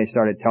 But then they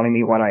started telling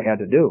me what I had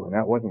to do, and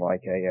that wasn't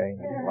like AA. I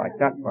didn't like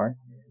that part.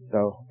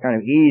 So kind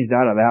of eased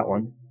out of that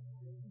one.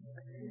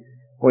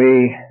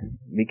 We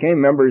became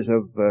members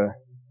of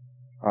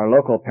our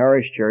local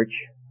parish church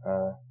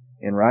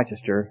in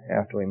Rochester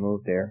after we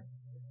moved there,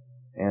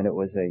 and it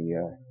was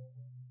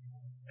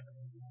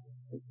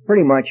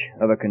pretty much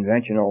of a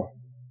conventional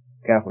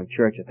Catholic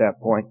church at that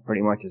point,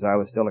 pretty much as I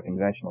was still a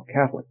conventional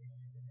Catholic.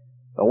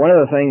 But one of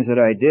the things that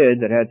I did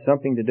that had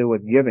something to do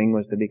with giving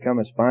was to become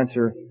a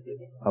sponsor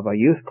of a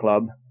youth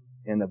club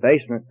in the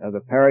basement of the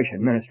parish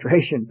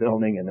administration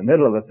building in the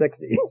middle of the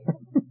 60s.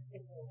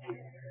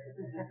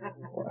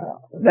 Wow.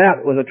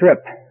 That was a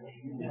trip.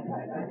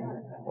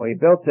 We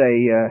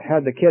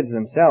had the kids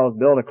themselves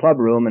build a club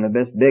room in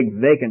this big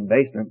vacant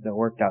basement that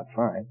worked out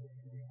fine.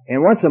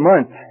 And once a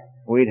month,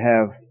 we'd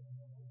have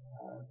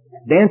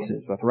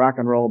dances with rock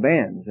and roll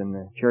bands in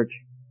the church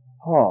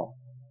hall.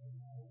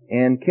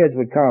 And kids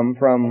would come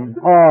from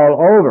all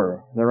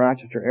over the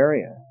Rochester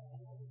area.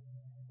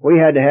 We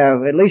had to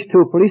have at least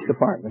 2 police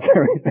departments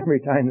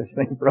every time this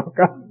thing broke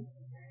up.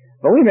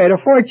 But we made a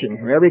fortune.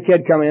 Every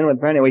kid coming in with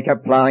a penny, we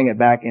kept plowing it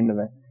back into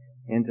the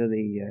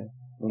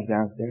rooms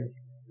downstairs.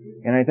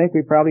 And I think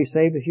we probably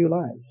saved a few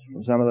lives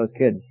from some of those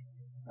kids.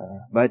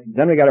 But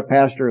then we got a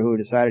pastor who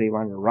decided he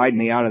wanted to ride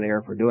me out of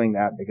there for doing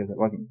that because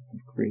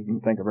he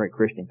didn't think a very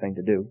Christian thing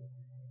to do.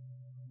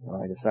 So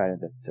I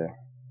decided that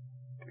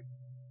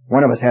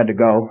one of us had to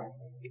go.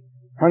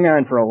 Hung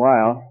on for a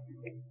while.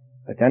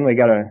 But then we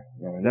got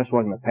this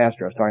wasn't the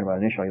pastor I was talking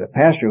about initially. The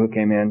pastor who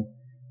came in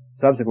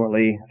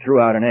subsequently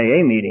threw out an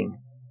AA meeting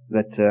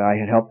that I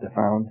had helped to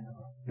found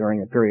during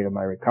the period of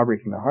my recovery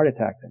from the heart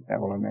attack that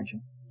Evelyn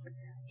mentioned.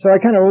 So I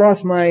kind of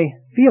lost my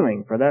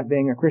feeling for that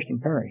being a Christian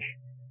parish.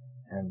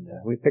 And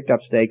we picked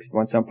up stakes,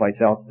 went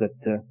someplace else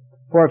that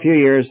for a few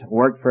years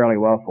worked fairly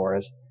well for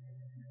us.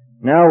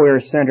 Now we're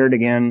centered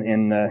again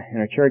in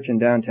a church in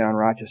downtown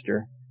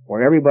Rochester,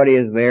 where everybody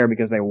is there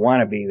because they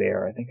want to be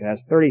there. I think it has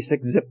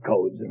 36 zip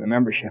codes in the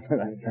membership of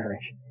that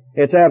parish.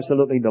 It's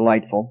absolutely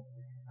delightful.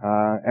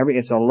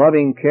 It's a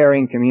loving,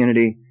 caring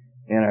community,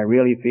 and I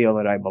really feel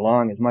that I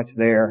belong as much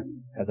there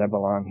as I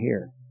belong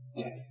here.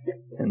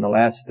 In the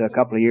last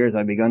couple of years,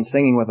 I've begun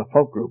singing with a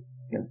folk group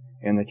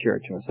in the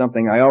church. It was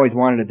something I always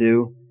wanted to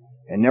do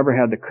and never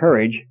had the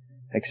courage,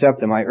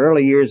 except in my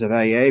early years of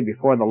AA,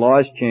 before the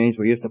laws changed.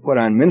 We used to put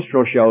on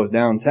minstrel shows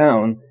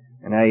downtown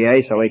in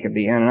AA so we could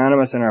be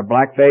anonymous in our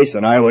blackface,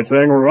 and I would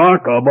sing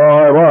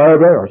rock-a-bye-bye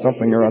or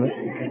something or other.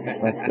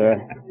 But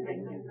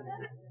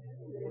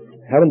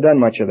haven't done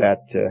much of that.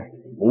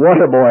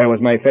 Waterboy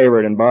was my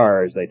favorite in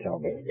bars, they tell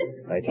me.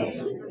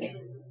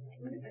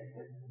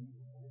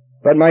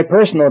 But my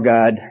personal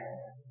God,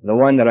 the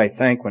one that I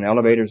thank when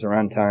elevators are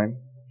on time,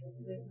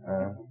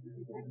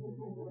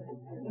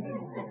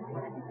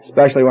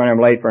 especially when I'm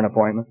late for an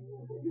appointment,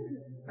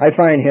 I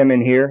find him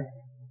in here.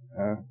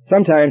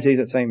 Sometimes he's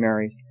at St.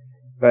 Mary's,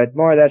 but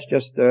more that's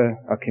just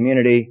a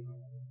community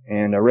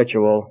and a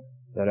ritual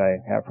that I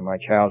have from my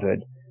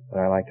childhood that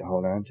I like to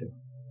hold on to.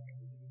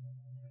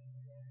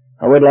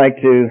 I would like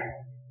to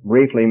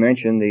briefly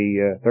mention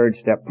the third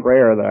step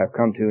prayer that I've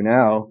come to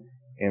now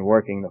in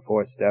working the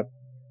fourth step.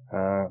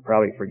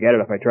 Probably forget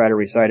it if I try to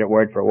recite it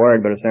word for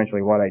word, but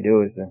essentially what I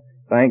do is to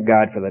thank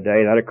God for the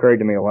day. That occurred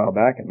to me a while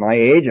back. At my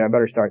age, I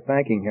better start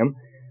thanking Him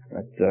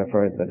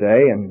for the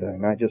day and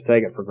not just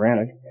take it for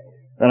granted.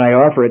 Then I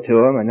offer it to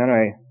Him, and then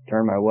I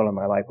turn my will and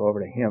my life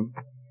over to Him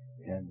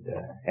and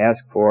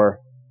ask for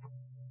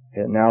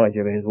His knowledge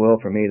of His will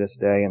for me this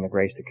day and the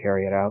grace to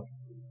carry it out.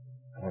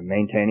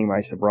 Maintaining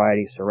my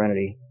sobriety,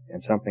 serenity,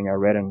 and something I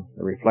read in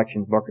the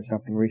Reflections book or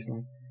something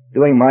recently.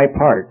 Doing my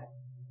part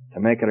to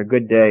make it a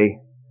good day,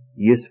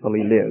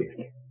 usefully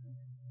lived.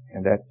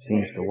 And that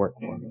seems to work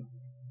for me.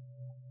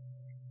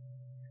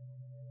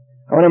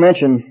 I want to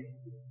mention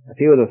a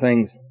few of the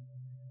things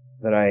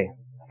that I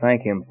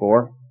thank Him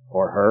for,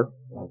 or her,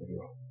 those of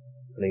you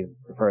who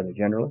prefer the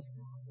generalist,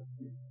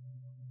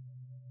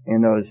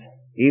 in those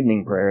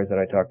evening prayers that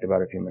I talked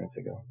about a few minutes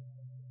ago.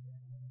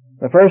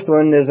 The first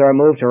one is our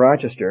move to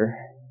Rochester.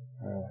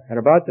 At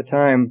about the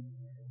time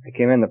I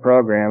came in the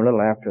program, a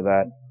little after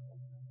that,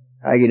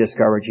 Aggie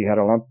discovered she had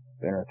a lump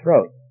in her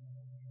throat.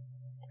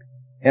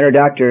 And her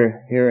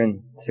doctor here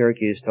in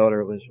Syracuse told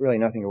her it was really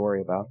nothing to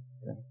worry about.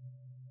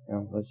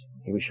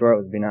 He was sure it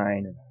was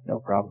benign and no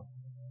problem.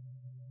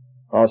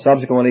 Well,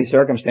 subsequent to these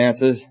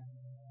circumstances,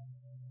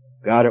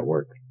 God at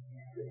work.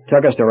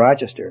 Took us to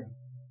Rochester.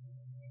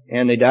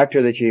 And the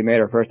doctor that she made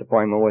her first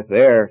appointment with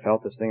there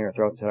felt this thing in her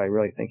throat and said, I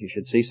really think you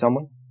should see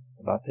someone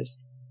about this.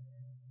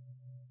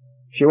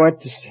 She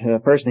went to the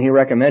person he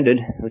recommended,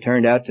 who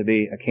turned out to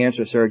be a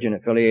cancer surgeon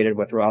affiliated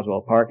with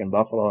Roswell Park in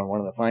Buffalo and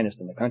one of the finest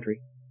in the country.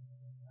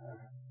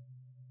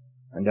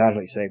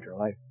 Undoubtedly saved her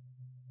life.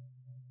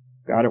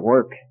 God at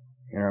work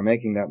in her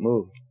making that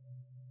move.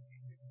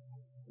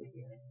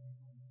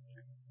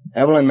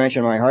 Evelyn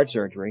mentioned my heart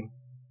surgery.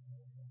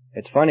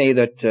 It's funny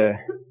that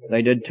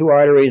they did 2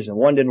 arteries and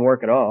one didn't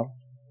work at all,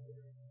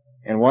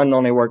 and one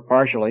only worked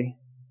partially.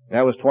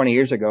 That was 20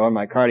 years ago, and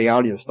my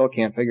cardiologist still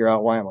can't figure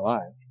out why I'm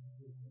alive.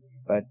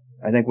 But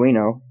I think we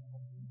know.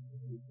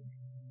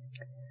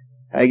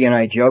 Aggie and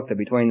I joke that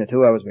between the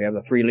two of us we have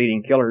the 3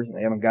 leading killers, and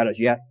they haven't got us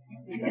yet.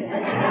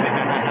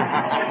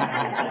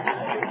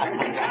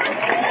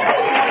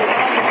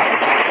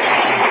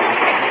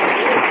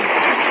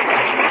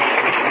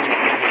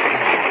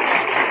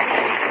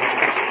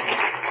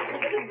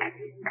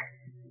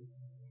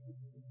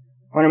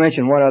 I want to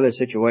mention one other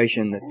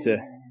situation that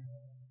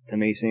to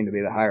me seemed to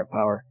be the higher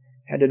power.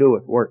 It had to do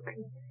with work.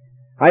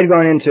 I'd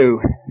gone into,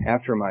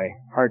 after my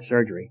heart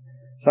surgery,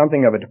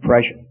 something of a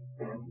depression.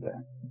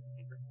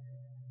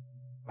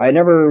 I had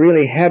never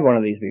really had one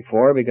of these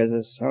before because,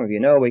 as some of you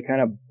know, we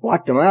kind of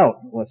blocked them out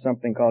with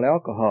something called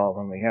alcohol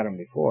when we had them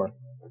before.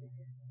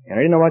 And I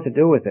didn't know what to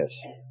do with this.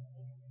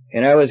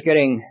 And I was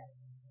getting,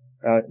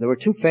 there were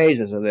 2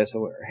 phases of this.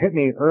 It hit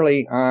me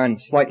early on,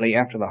 slightly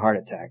after the heart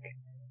attack.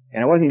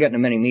 And I wasn't getting to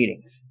many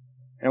meetings.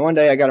 And one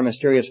day I got a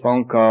mysterious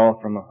phone call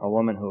from a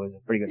woman who was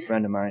a pretty good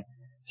friend of mine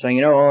saying,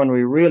 you know, Owen,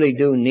 we really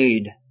do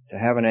need to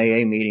have an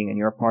AA meeting in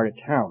your part of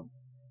town.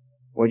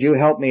 Would you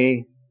help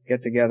me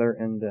get together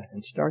and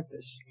start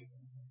this?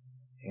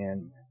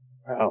 And,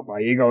 well, my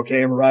ego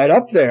came right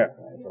up there.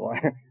 I said, well,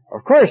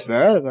 of course,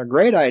 Vera, that's a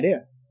great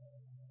idea.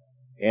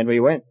 And we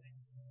went,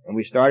 and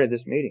we started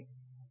this meeting.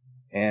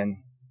 And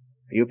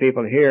for you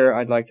people here,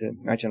 I'd like to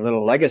mention a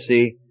little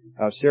legacy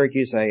of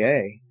Syracuse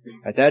AA.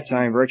 At that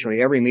time,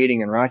 virtually every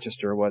meeting in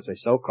Rochester was a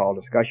so-called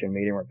discussion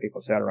meeting where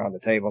people sat around the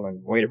table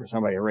and waited for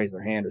somebody to raise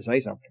their hand or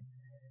say something.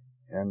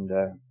 And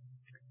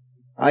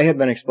I had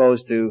been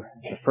exposed to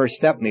the first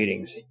step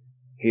meetings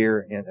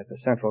here at the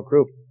central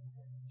group.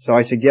 So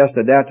I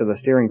suggested that to the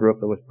steering group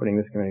that was putting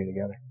this committee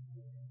together.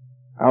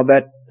 I'll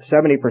bet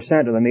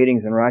 70% of the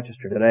meetings in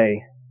Rochester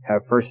today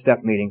have first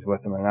step meetings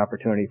with them, an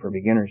opportunity for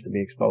beginners to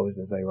be exposed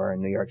as they were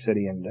in New York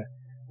City and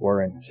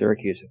were in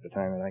Syracuse at the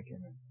time that I came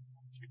in.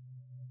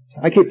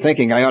 I keep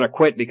thinking I ought to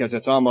quit because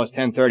it's almost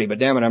 10:30, but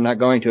damn it, I'm not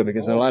going to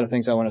because there are a lot of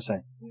things I want to say.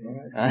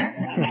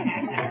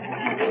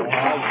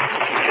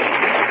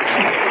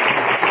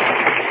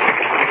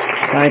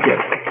 Thank you.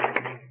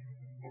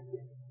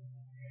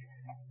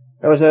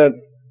 There was a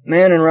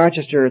man in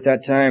Rochester at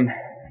that time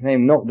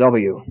named Milt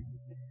W.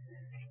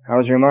 I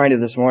was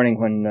reminded this morning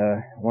when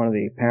one of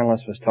the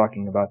panelists was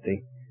talking about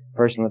the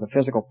person with a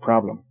physical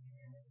problem.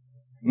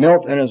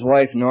 Milt and his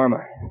wife Norma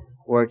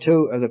were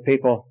two of the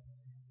people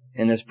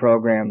in this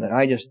program that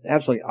I just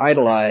absolutely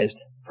idolized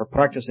for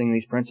practicing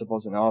these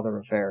principles in all their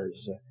affairs.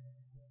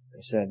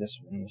 They said this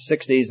in the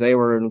 60s they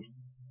were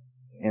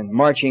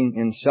marching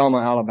in Selma,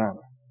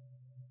 Alabama.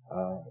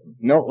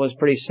 Milt was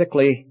pretty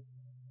sickly.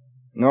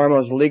 Norma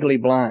was legally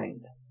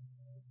blind.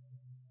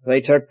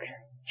 They took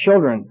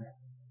children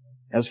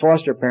as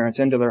foster parents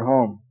into their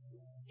home,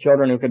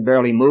 children who could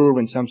barely move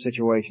in some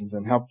situations,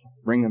 and helped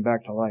bring them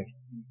back to life.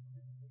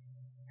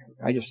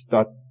 I just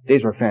thought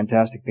these were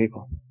fantastic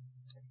people.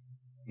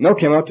 Milt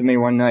came up to me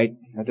one night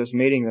at this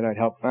meeting that I'd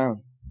helped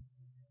found.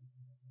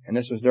 And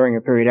this was during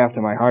a period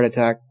after my heart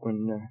attack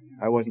when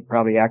I wasn't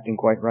probably acting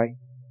quite right.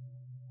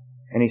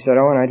 And he said,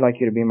 "Owen, I'd like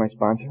you to be my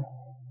sponsor."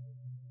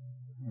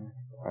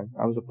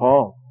 I was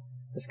appalled.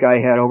 This guy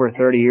had over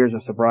 30 years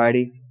of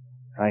sobriety.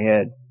 I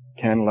had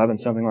 10, 11,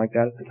 something like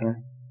that at the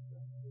time.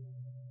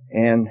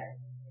 And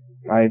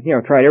I,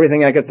 tried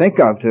everything I could think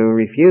of to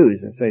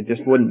refuse and say it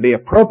just wouldn't be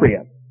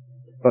appropriate.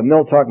 But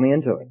Milt talked me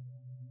into it.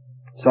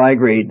 So I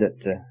agreed that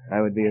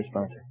I would be his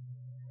sponsor.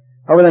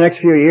 Over the next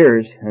few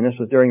years, and this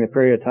was during the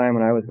period of time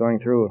when I was going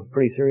through a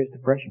pretty serious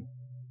depression,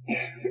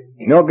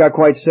 Milt got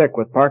quite sick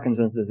with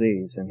Parkinson's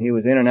disease, and he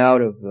was in and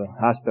out of the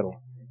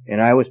hospital. And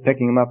I was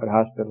picking him up at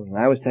hospitals, and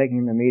I was taking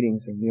him to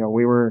meetings, and,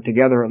 we were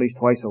together at least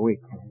twice a week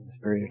in this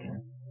period of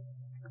time.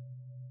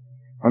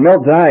 When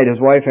Milt died, his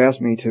wife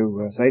asked me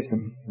to say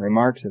some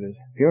remarks at his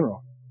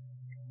funeral.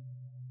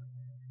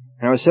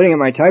 And I was sitting at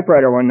my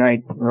typewriter one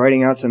night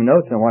writing out some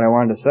notes on what I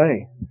wanted to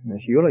say in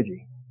this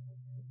eulogy.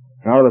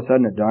 And all of a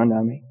sudden it dawned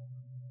on me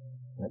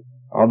that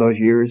all those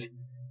years,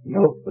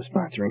 Milt was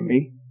sponsoring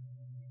me.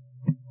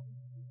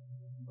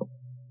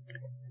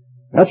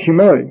 That's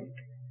humility.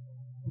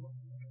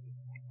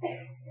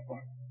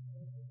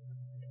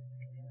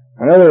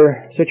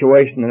 Another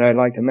situation that I'd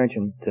like to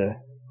mention,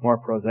 more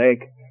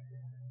prosaic,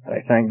 that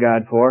I thank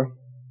God for.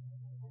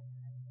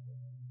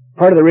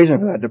 Part of the reason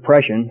for that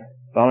depression,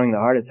 following the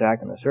heart attack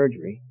and the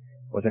surgery,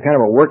 was a kind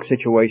of a work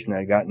situation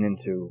I'd gotten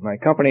into. My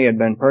company had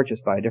been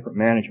purchased by a different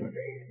management,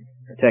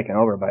 or taken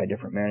over by a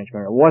different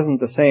management. It wasn't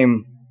the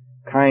same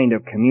kind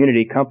of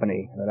community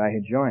company that I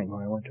had joined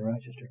when I went to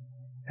Rochester.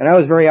 And I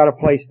was very out of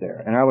place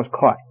there, and I was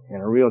caught in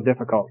a real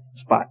difficult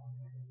spot.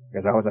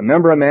 Because I was a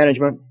member of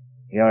management,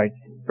 I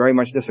very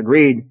much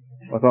disagreed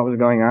with what was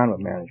going on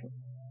with management.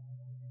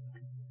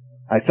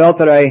 I felt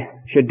that I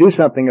should do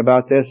something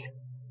about this,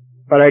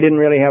 but I didn't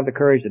really have the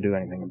courage to do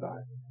anything about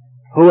it.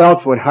 Who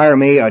else would hire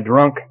me, a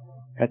drunk,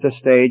 at this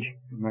stage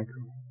in my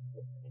career?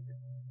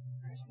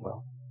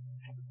 Well,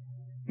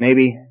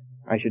 maybe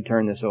I should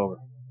turn this over.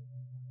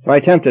 So I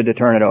attempted to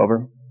turn it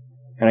over,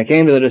 and I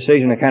came to the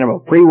decision, a kind of a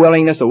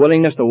pre-willingness, a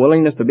willingness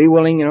to be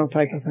willing,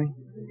 type of thing.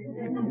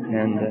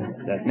 And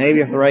that maybe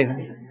if the right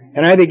thing.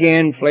 And I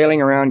began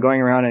flailing around,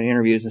 going around in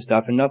interviews and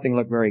stuff, and nothing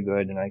looked very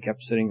good, and I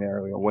kept sitting there,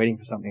 waiting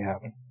for something to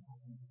happen.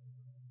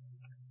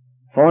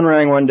 Phone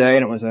rang one day,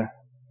 and it was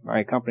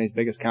my company's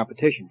biggest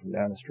competition from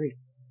down the street.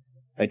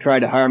 They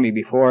tried to hire me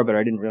before, but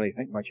I didn't really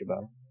think much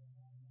about it.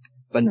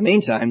 But in the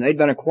meantime, they'd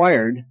been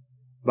acquired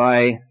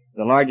by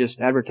the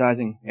largest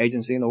advertising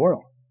agency in the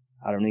world,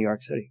 out of New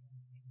York City.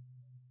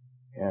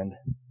 And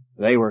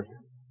they were,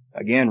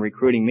 again,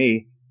 recruiting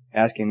me,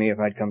 asking me if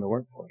I'd come to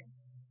work for them.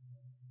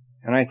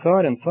 And I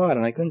thought,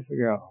 and I couldn't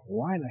figure out,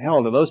 why the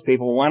hell do those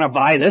people want to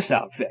buy this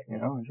outfit?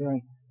 What should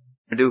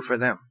I do for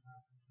them?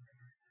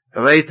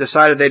 So they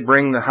decided they'd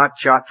bring the hot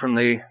shot from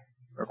the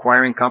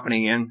acquiring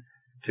company in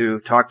to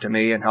talk to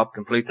me and help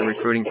complete the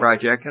recruiting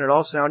project, and it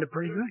all sounded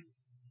pretty good.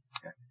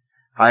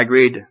 I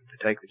agreed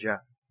to take the job.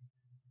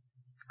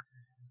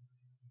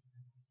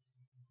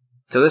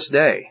 To this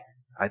day,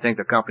 I think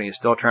the company is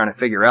still trying to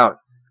figure out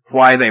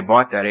why they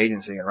bought that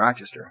agency in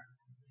Rochester.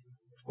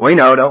 We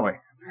know, don't we?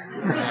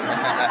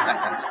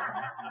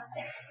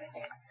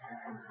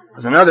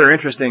 There's another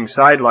interesting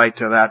sidelight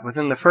to that.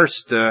 Within the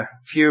first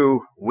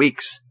few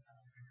weeks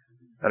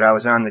that I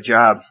was on the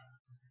job,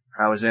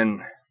 I was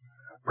in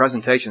a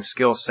presentation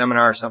skills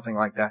seminar or something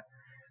like that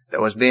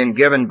was being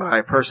given by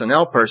a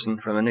personnel person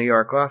from the New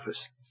York office.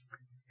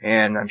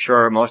 And I'm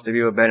sure most of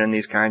you have been in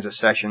these kinds of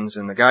sessions,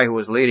 and the guy who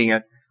was leading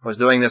it was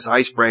doing this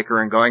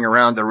icebreaker and going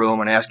around the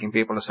room and asking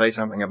people to say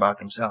something about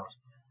themselves.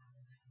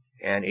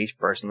 And each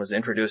person was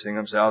introducing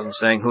themselves and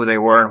saying who they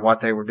were and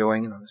what they were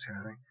doing and all this kind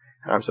of thing.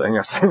 And I'm saying,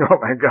 oh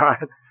my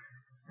God,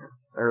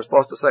 they're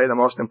supposed to say the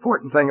most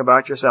important thing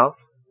about yourself.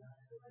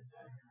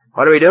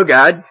 What do we do,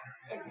 God?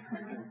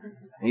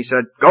 And he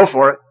said, go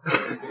for it.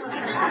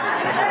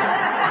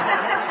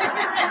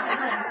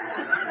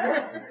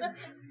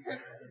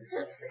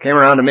 Came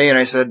around to me and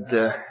I said,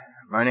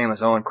 my name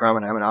is Owen Crum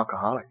and I'm an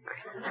alcoholic.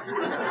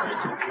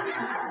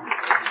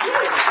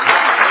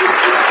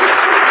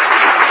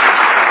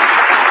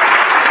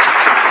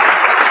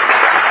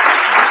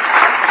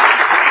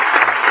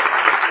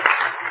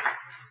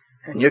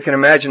 And you can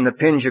imagine the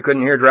pins you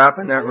couldn't hear drop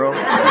in that room.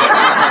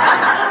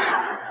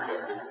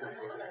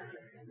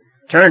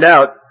 Turned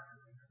out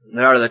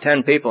that out of the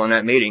 10 people in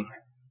that meeting,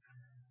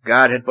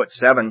 God had put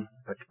 7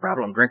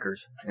 problem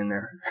drinkers in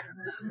there.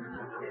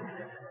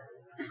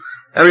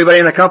 Everybody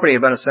in the company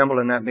had been assembled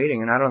in that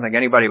meeting, and I don't think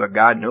anybody but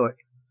God knew it.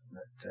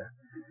 But,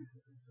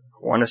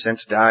 1 has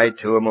since died,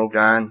 2 have moved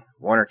on,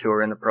 1 or 2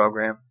 are in the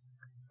program.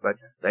 But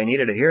they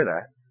needed to hear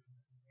that.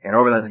 And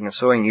over the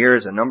ensuing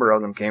years, a number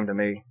of them came to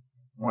me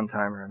one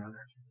time or another.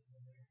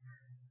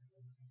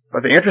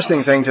 But the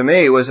interesting thing to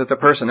me was that the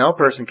personnel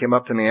person came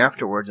up to me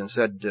afterwards and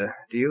said, do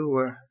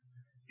you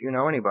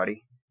know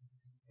anybody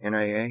in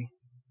AA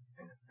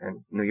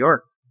in New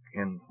York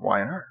in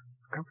Y&R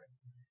company?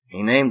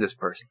 He named this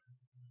person.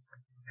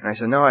 And I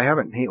said, no, I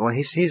haven't.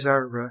 He's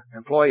our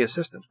employee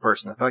assistance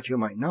person. I thought you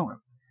might know him.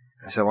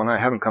 I said, well, no, I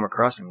haven't come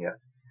across him yet.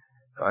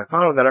 So I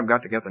followed that up and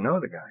got to get to know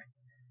the guy.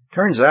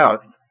 Turns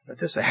out that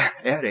this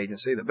ad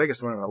agency, the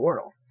biggest one in the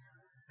world,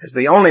 is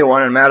the only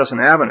one in Madison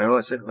Avenue,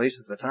 at least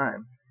at the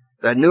time,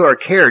 that knew or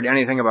cared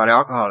anything about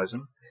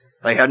alcoholism.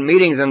 They had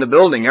meetings in the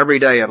building every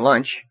day at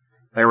lunch.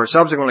 They were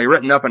subsequently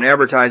written up in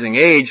Advertising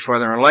Age for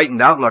their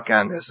enlightened outlook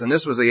on this. And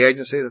this was the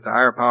agency that the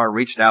higher power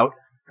reached out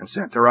and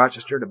sent to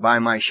Rochester to buy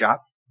my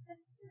shop.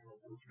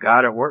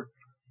 God at work.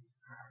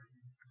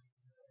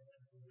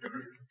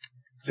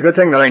 It's a good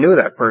thing that I knew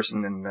that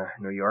person in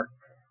New York.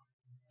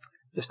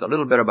 Just a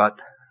little bit about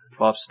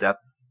 12-step.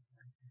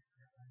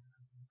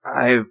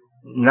 I'm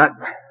not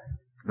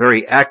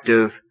very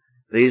active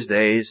these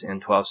days in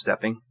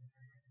 12-stepping,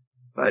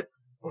 but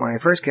when I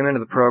first came into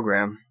the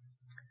program,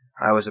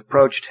 I was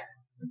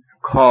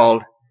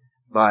called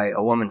by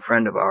a woman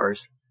friend of ours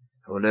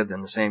who lived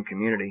in the same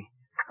community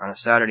on a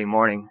Saturday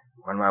morning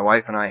when my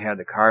wife and I had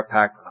the car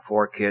packed with the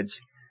 4 kids.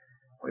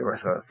 We were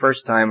for the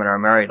first time in our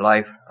married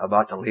life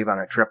about to leave on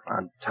a trip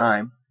on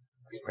time.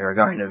 We were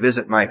going to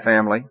visit my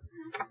family.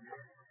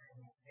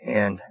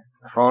 And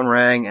the phone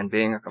rang, and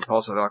being a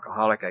compulsive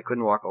alcoholic, I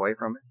couldn't walk away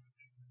from it.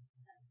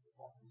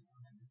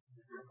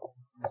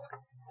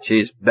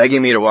 She's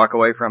begging me to walk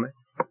away from it.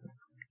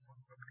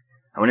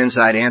 I went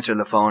inside, answered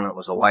the phone. It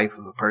was the wife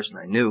of a person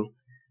I knew.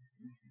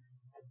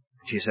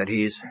 She said,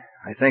 he's,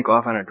 I think,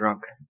 off on a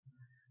drunk.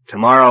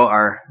 Tomorrow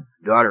our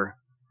daughter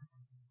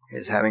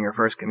is having her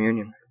first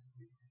communion.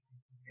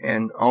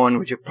 And Owen,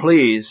 would you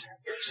please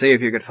see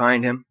if you could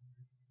find him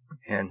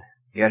and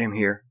get him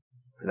here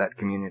for that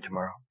communion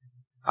tomorrow?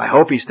 I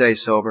hope he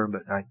stays sober,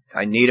 but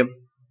I need him.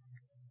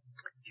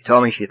 She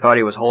told me she thought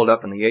he was holed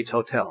up in the Yates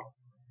Hotel.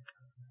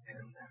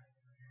 And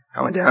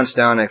I went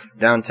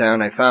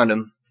downtown. I found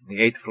him on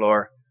the 8th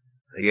floor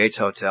of the Yates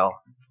Hotel.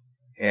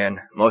 And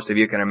most of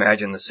you can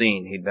imagine the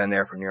scene. He'd been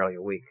there for nearly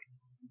a week.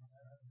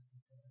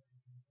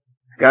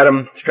 Got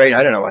him straight.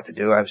 I don't know what to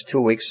do. I was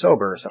 2 weeks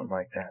sober or something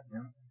like that. You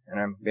know?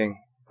 And I'm being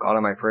called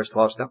on my first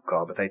 12-step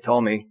call. But they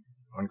told me,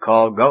 when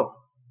called, go.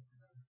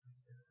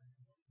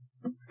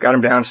 Got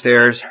him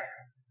downstairs.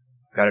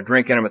 Got a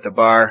drink in him at the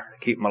bar,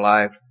 keep him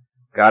alive.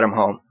 Got him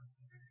home.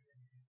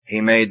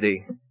 He made the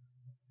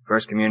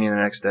first communion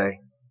the next day.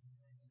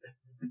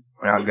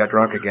 Went out and got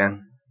drunk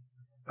again.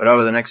 But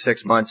over the next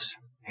 6 months,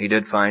 he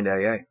did find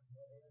AA.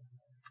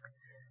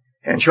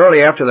 And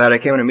shortly after that, I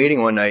came in a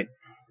meeting one night,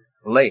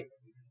 late.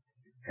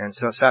 And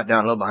so I sat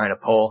down a little behind a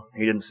pole.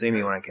 He didn't see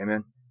me when I came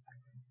in.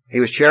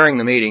 He was chairing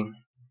the meeting,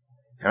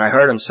 and I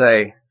heard him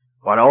say,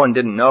 what Owen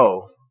didn't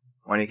know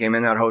when he came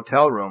in that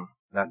hotel room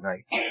that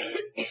night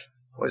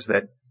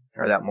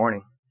that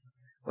morning,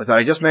 was that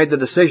I just made the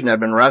decision I'd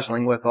been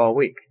wrestling with all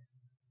week.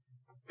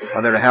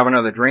 Whether to have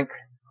another drink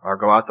or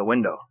go out the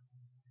window.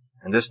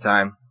 And this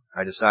time,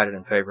 I decided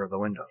in favor of the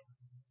window.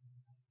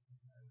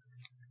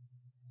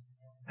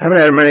 I haven't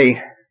had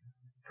many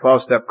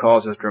 12-step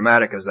calls as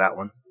dramatic as that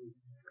one.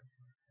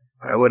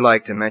 But I would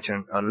like to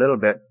mention a little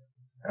bit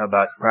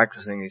about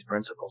practicing these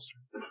principles.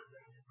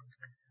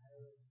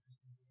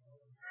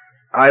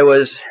 I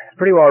was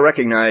pretty well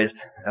recognized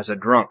as a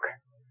drunk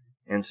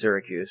in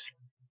Syracuse.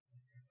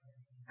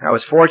 I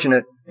was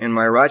fortunate in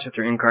my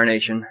Rochester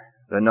incarnation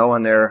that no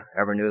one there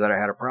ever knew that I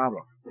had a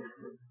problem.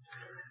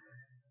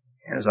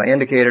 And as I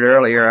indicated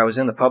earlier, I was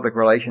in the public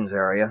relations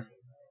area,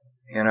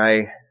 and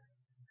I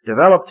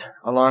developed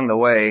along the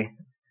way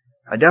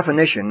a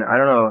definition. I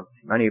don't know if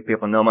many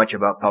people know much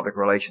about public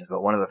relations,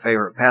 but one of the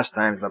favorite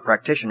pastimes of the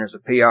practitioners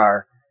of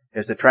PR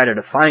is to try to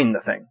define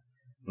the thing.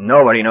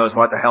 Nobody knows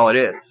what the hell it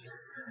is.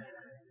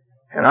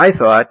 And I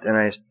thought, and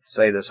I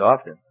say this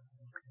often,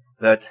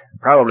 that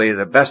probably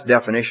the best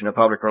definition of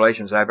public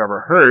relations I've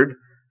ever heard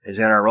is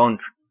in our own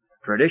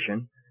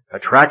tradition,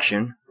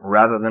 attraction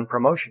rather than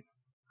promotion.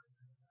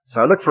 So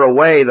I looked for a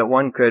way that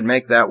one could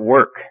make that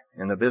work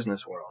in the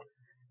business world.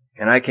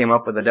 And I came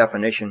up with a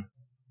definition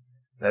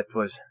that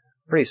was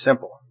pretty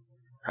simple.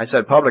 I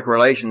said public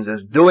relations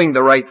is doing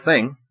the right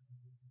thing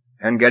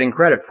and getting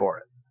credit for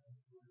it.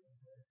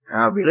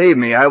 Now, believe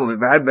me,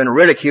 I've been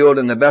ridiculed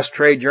in the best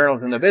trade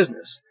journals in the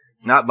business,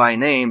 not by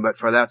name, but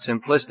for that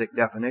simplistic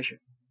definition.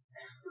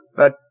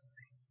 But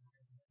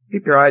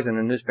keep your eyes on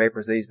the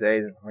newspapers these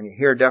days, and when you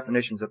hear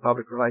definitions of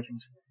public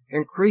relations,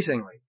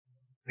 increasingly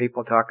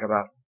people talk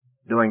about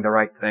doing the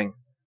right thing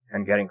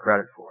and getting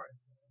credit for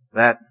it.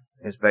 That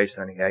is based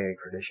on the AA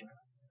tradition.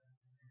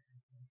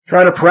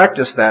 Try to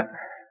practice that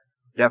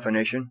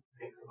definition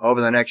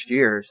over the next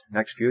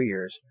few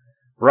years,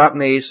 brought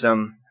me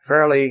some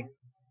fairly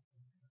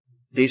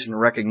decent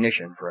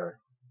recognition for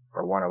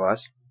one of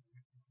us.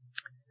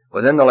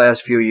 Within the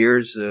last few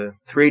years,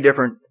 3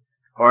 different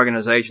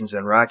organizations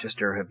in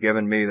Rochester have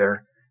given me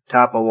their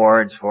top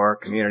awards for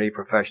community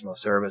professional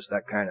service,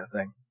 that kind of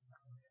thing.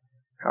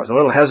 I was a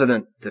little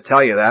hesitant to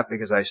tell you that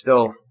because I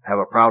still have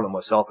a problem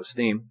with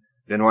self-esteem.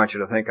 Didn't want you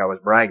to think I was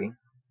bragging.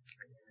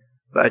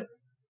 But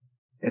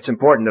it's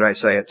important that I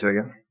say it to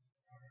you.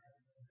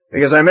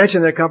 Because I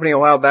mentioned the company a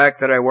while back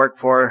that I worked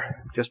for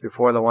just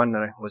before the one that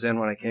I was in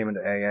when I came into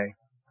AA.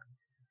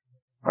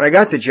 When I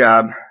got the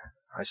job,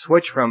 I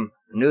switched from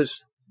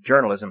news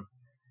journalism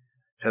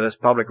to this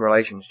public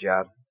relations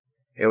job.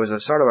 It was a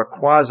sort of a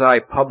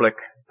quasi-public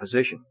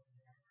position.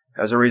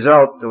 As a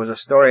result, there was a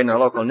story in the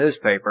local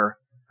newspaper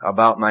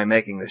about my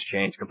making this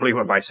change, complete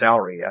with my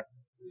salary yet,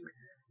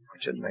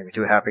 which didn't make me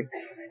too happy.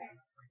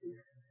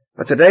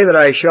 But the day that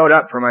I showed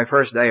up for my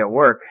first day at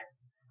work,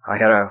 I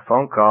had a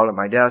phone call at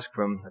my desk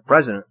from the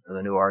president of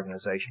the new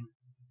organization,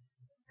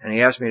 and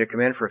he asked me to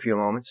come in for a few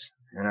moments.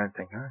 And I'm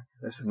thinking,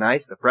 this is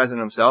nice. The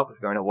president himself is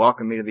going to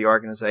welcome me to the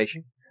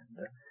organization.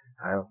 And,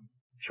 I'm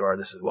sure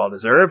this is well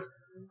deserved.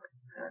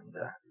 And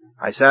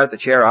I sat at the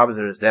chair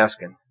opposite his desk,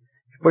 and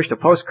he pushed a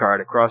postcard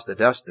across the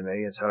desk to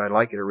me and said, "I'd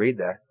like you to read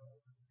that."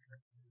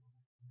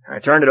 I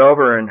turned it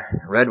over and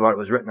read what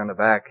was written on the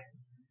back.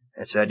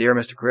 It said, "Dear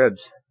Mr. Cribbs,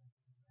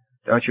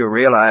 don't you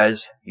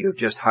realize you've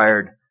just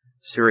hired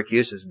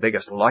Syracuse's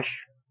biggest lush?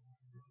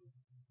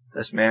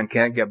 This man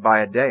can't get by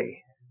a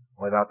day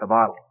without the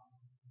bottle."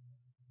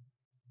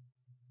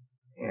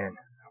 And,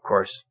 of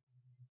course,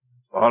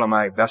 all of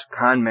my best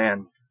con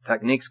man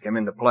techniques came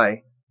into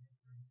play.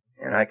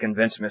 And I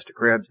convinced Mr.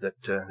 Cribbs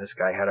that this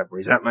guy had a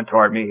resentment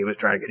toward me. He was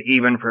trying to get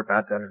even for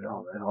about that and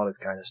all this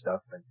kind of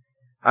stuff. And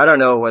I don't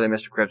know whether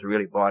Mr. Cribbs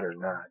really bought it or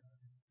not.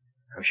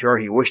 I'm sure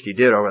he wished he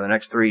did over the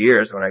next 3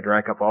 years when I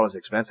drank up all his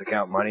expense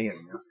account money, and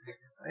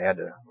I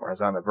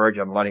was on the verge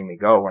of him letting me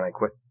go when I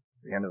quit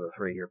at the end of the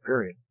 3-year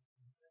period.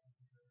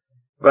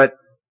 But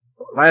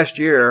last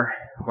year,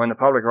 when the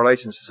Public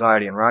Relations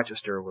Society in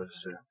Rochester was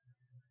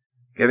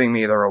giving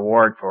me the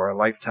reward for a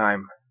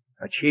lifetime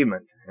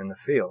achievement in the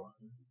field,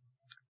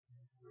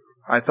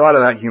 I thought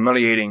of that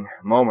humiliating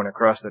moment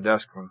across the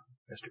desk from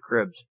Mr.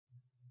 Cribbs,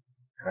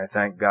 and I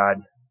thanked God,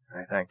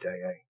 and I thanked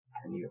AA,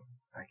 and you.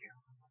 Thank you.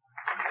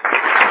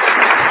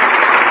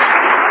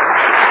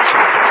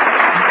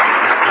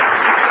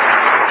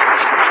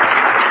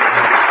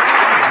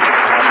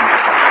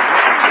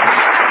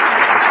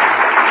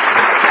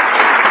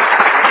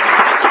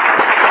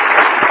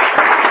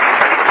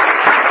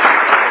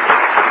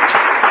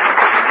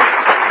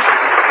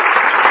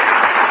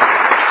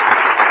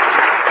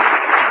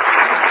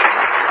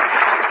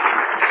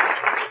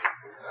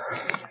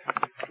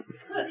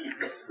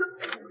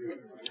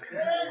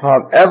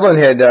 Evelyn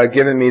had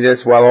given me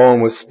this while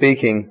Owen was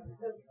speaking.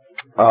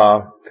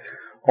 Owen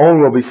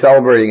will be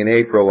celebrating in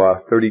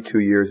April 32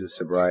 years of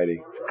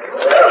sobriety.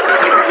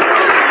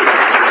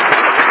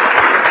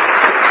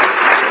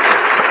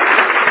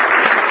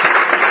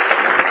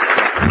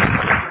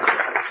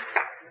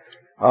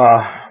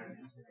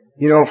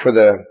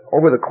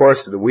 Over the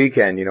course of the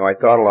weekend, I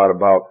thought a lot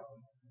about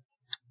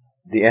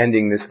the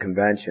ending this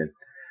convention.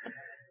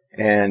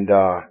 And,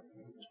 a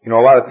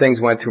lot of things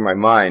went through my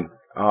mind.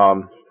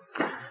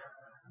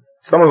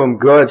 Some of them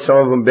good, some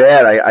of them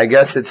bad. I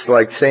guess it's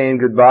like saying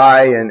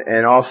goodbye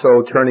and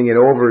also turning it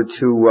over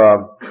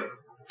to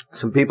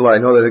some people I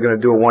know that are going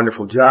to do a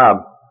wonderful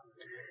job.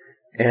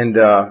 And,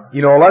 a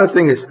lot of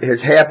things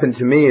has happened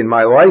to me in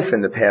my life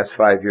in the past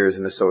 5 years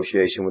in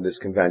association with this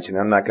convention.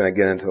 I'm not going to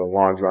get into a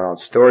long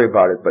drawn-out story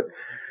about it, but,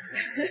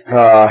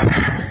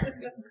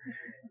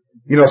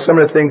 some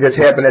of the things that's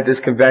happened at this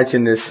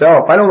convention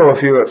itself. I don't know if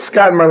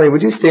Scott and Marlene,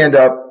 would you stand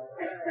up?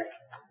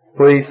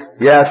 Please?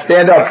 Yeah,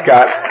 stand up,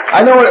 Scott.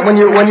 I know when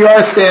you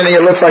are standing,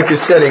 it looks like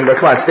you're sitting, but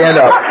come on, stand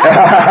up.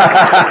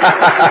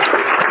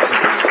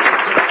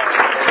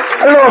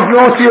 I don't know if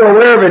most of you are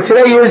aware of it.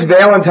 Today is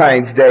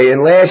Valentine's Day,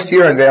 and last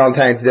year on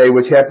Valentine's Day,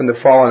 which happened to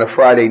fall on a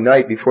Friday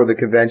night before the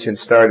convention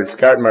started,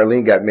 Scott and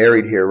Marlene got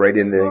married here right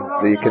in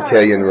the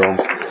cotillion room.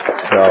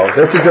 So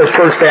this is their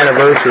first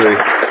anniversary.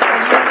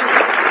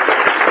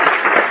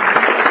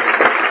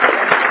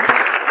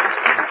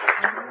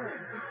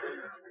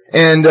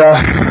 And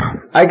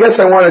I guess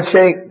I want to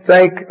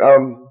thank a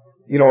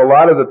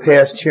lot of the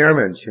past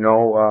chairmen.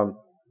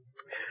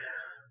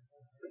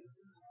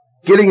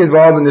 Getting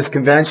involved in this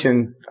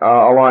convention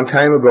a long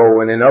time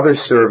ago and in other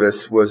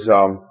service was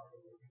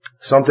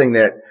something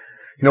that,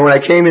 when I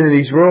came into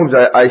these rooms,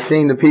 I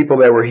seen the people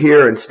that were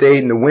here and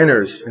stayed and the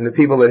winners and the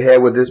people that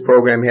had what this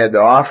program had to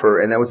offer,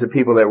 and that was the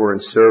people that were in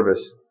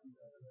service.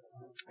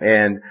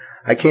 And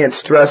I can't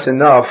stress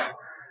enough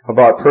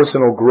about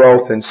personal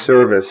growth and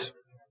service.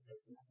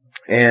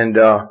 And,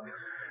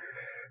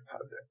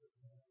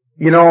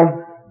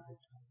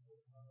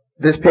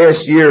 this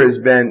past year has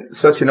been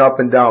such an up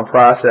and down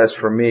process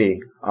for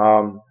me.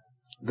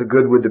 the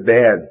good with the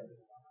bad.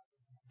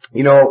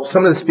 You know,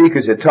 some of the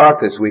speakers that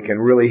talked this weekend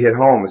really hit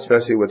home,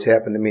 especially what's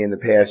happened to me in the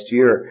past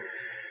year.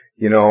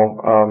 You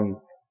know,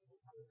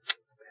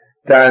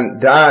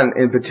 Don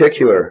in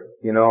particular,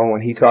 you know,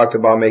 when he talked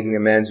about making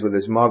amends with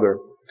his mother,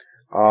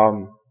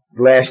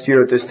 last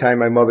year at this time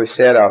my mother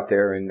sat out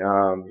there, and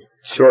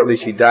shortly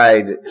she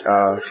died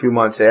a few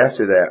months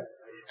after that.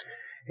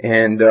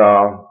 And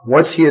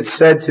what she had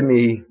said to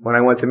me when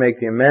I went to make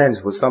the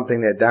amends was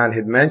something that Don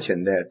had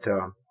mentioned,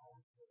 that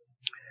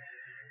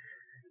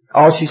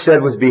all she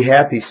said was, be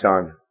happy,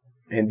 son,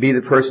 and be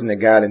the person that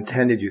God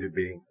intended you to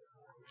be.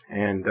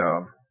 And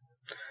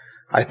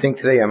I think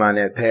today I'm on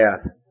that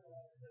path.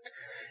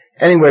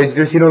 Anyways,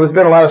 there's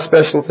been a lot of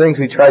special things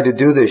we tried to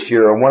do this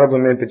year, and one of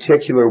them in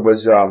particular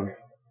was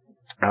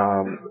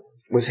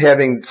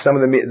having some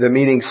of the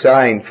meetings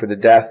signed for the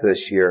deaf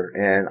this year,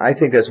 and I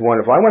think that's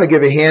wonderful. I want to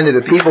give a hand to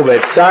the people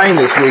that signed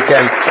this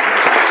weekend.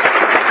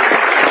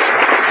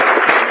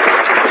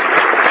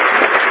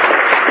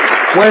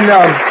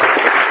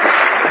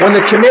 When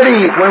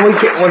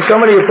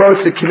somebody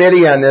approached the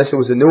committee on this, it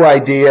was a new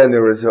idea, and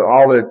there was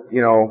all the,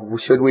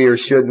 should we or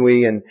shouldn't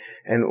we, and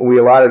we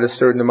allotted a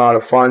certain amount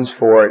of funds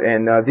for it.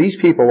 And these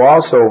people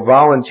also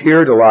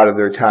volunteered a lot of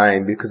their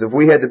time, because if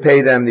we had to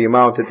pay them the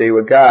amount that they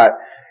would got,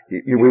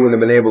 we wouldn't have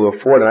been able to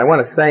afford it. And I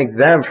want to thank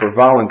them for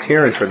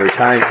volunteering for their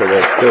time for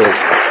this too.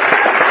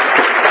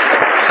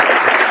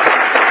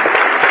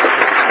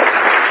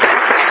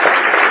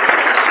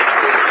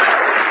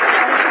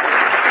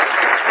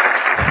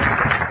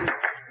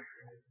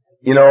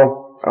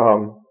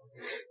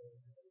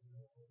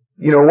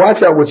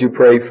 Watch out what you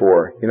pray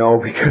for,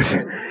 because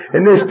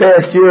in this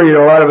past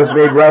year, a lot of us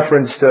made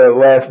reference to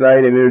last night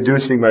in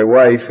introducing my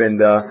wife,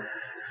 and,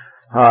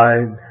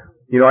 I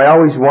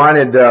always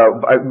wanted,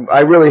 I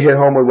really hit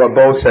home with what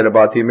Bo said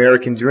about the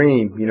American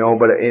dream,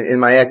 but in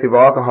my active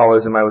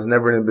alcoholism, I was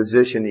never in a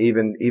position to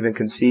even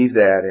conceive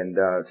that, and,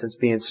 since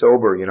being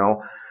sober,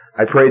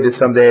 I prayed that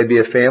someday I'd be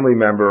a family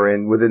member,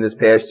 and within this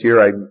past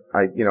year, I'm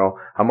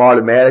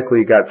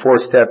automatically got 4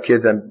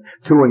 stepkids, I'm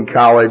 2 in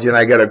college, and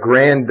I got a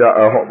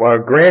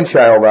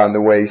grandchild on the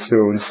way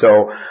soon.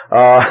 So,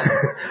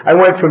 I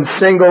went from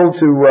single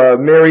to,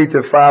 married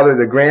to father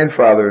to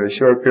grandfather in a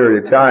short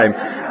period of time.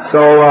 So,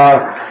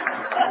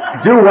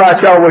 do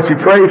watch out what you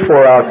pray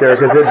for out there,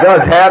 because it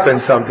does happen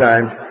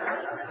sometimes.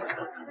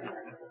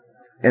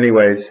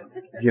 Anyways.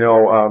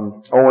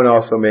 Owen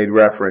also made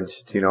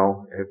reference to,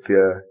 if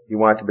you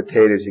want the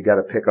potatoes, you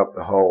gotta pick up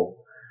the hoe.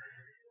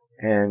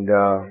 And,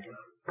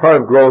 part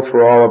of growth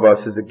for all of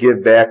us is to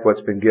give back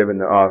what's been given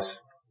to us.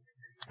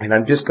 And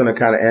I'm just gonna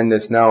kinda end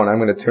this now, and I'm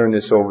gonna turn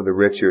this over to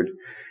Richard.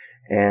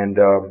 And,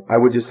 I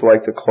would just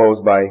like to close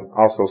by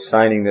also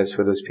signing this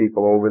for those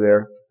people over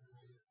there.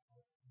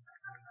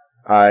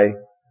 I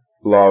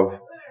love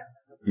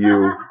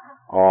you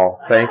all.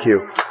 Thank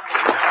you.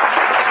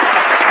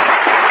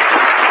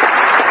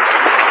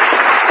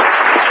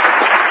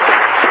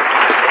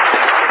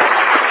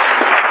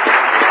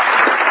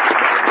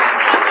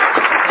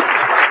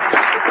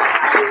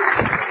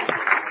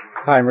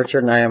 Hi, I'm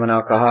Richard, and I am an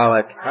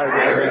alcoholic. Hi,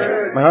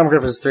 Richard. My home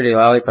group is 3D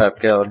Lollipop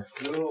Guild.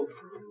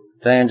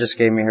 Diane just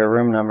gave me her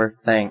room number.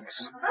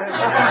 Thanks.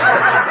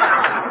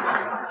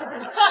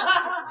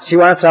 She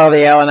wants all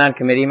the Al-Anon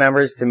committee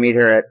members to meet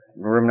her at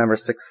room number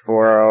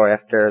 640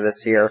 after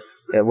this year.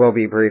 It will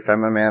be brief.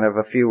 I'm a man of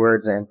a few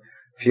words and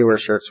fewer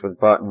shirts with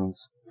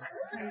buttons.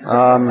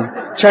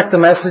 Check the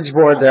message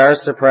board. There are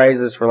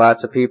surprises for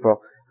lots of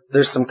people.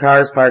 There's some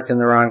cars parked in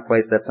the wrong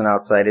place. That's an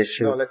outside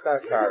issue. No, that's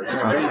not cars.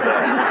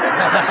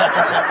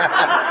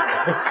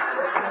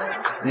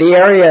 The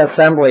area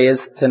assembly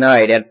is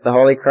tonight at the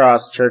Holy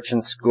Cross Church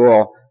and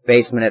School,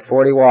 basement at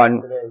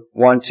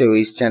 4112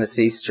 East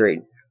Genesee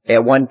Street.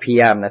 At 1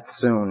 p.m. That's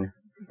soon.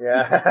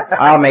 Yeah.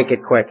 I'll make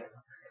it quick.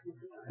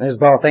 There's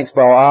Bo. Thanks,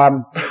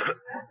 Bo.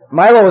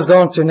 Milo was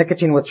going through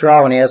nicotine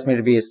withdrawal and he asked me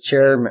to be his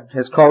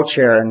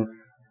co-chair, and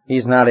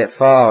he's not at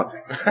fault.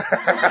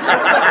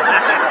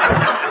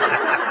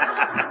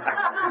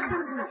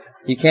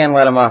 You can't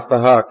let him off the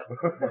hook.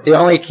 The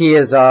only key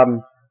is,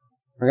 we're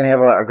gonna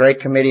have a great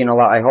committee, and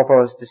I hope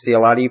to see a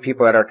lot of you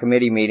people at our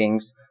committee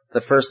meetings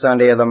the first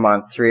Sunday of the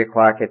month, 3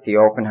 o'clock at the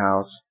open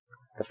house.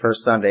 The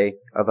first Sunday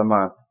of the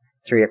month,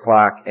 3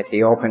 o'clock at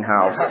the open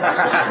house.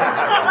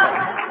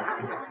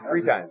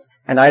 3 times.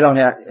 And I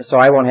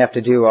won't have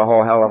to do a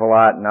whole hell of a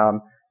lot,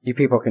 and, you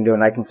people can do it,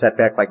 and I can sit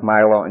back like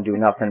Milo and do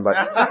nothing but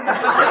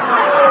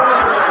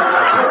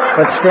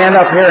stand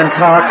up here and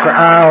talk for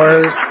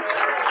hours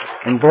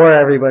and bore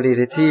everybody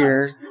to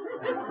tears.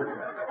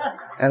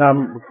 And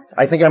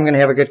I think I'm going to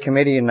have a good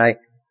committee, and I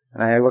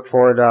look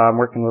forward to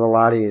working with a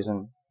lot of you,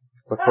 and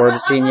look forward to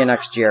seeing you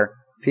next year.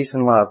 Peace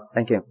and love.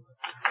 Thank you.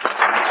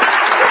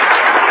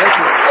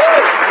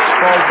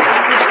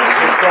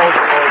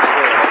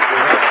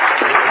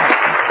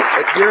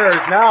 It's yours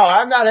now.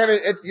 I'm not having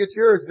it's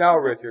yours now,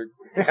 Richard.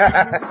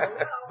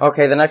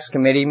 Okay, the next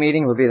committee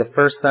meeting will be the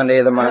first Sunday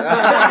of the month,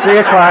 3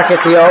 o'clock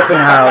at the open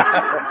house.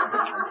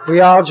 We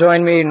all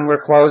join me, and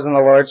we're closing the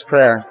Lord's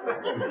Prayer.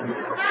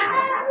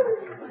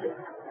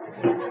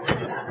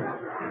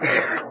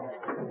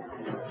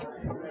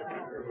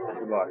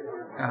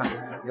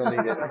 You'll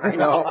need it. I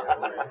know.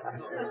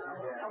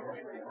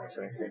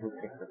 Should I say who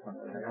picked the front?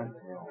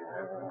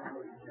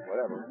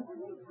 Whatever.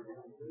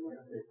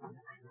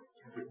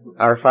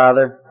 Our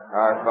Father,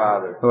 Our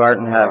Father, who art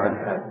in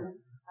heaven,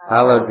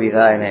 hallowed be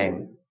thy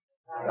name.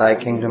 Thy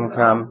kingdom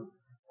come,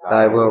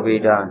 thy will be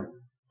done,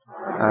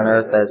 on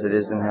earth as it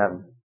is in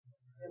heaven.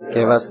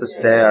 Give us this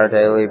day our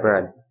daily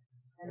bread,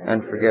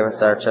 and forgive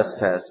us our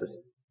trespasses,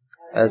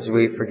 as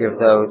we forgive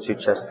those who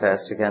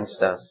trespass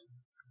against us.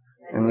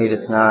 And lead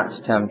us not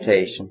to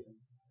temptation,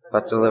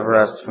 but deliver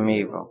us from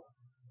evil.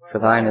 For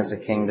thine is the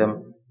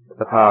kingdom,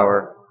 the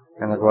power,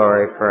 and the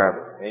glory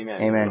forever.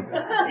 Amen. Amen.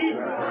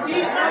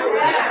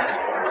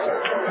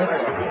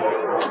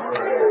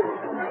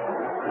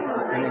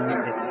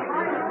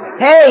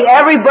 Hey,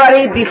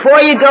 everybody,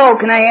 before you go,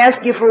 can I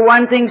ask you for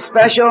one thing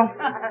special?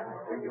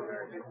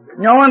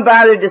 No one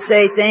bothered to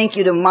say thank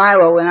you to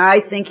Milo, and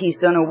I think he's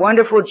done a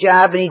wonderful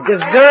job, and he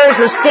deserves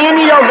a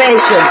standing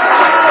ovation.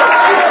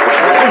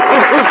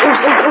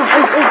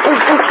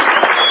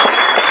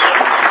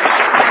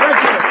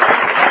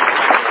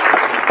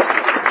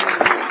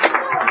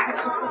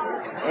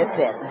 That's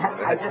it.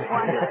 I just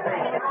wanted to say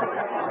it.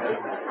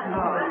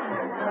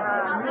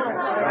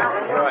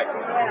 All right.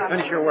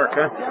 Finish your work,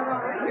 huh?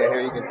 Yeah,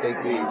 here you can take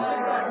these.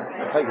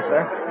 Thank you,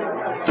 sir.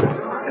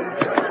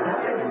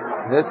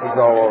 This is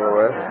all over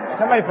with.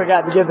 Somebody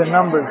forgot to give the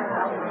numbers.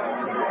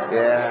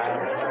 Yeah.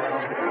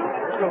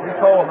 We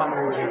told how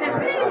many we did.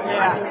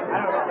 Yeah.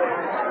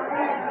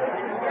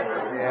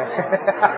 Yeah.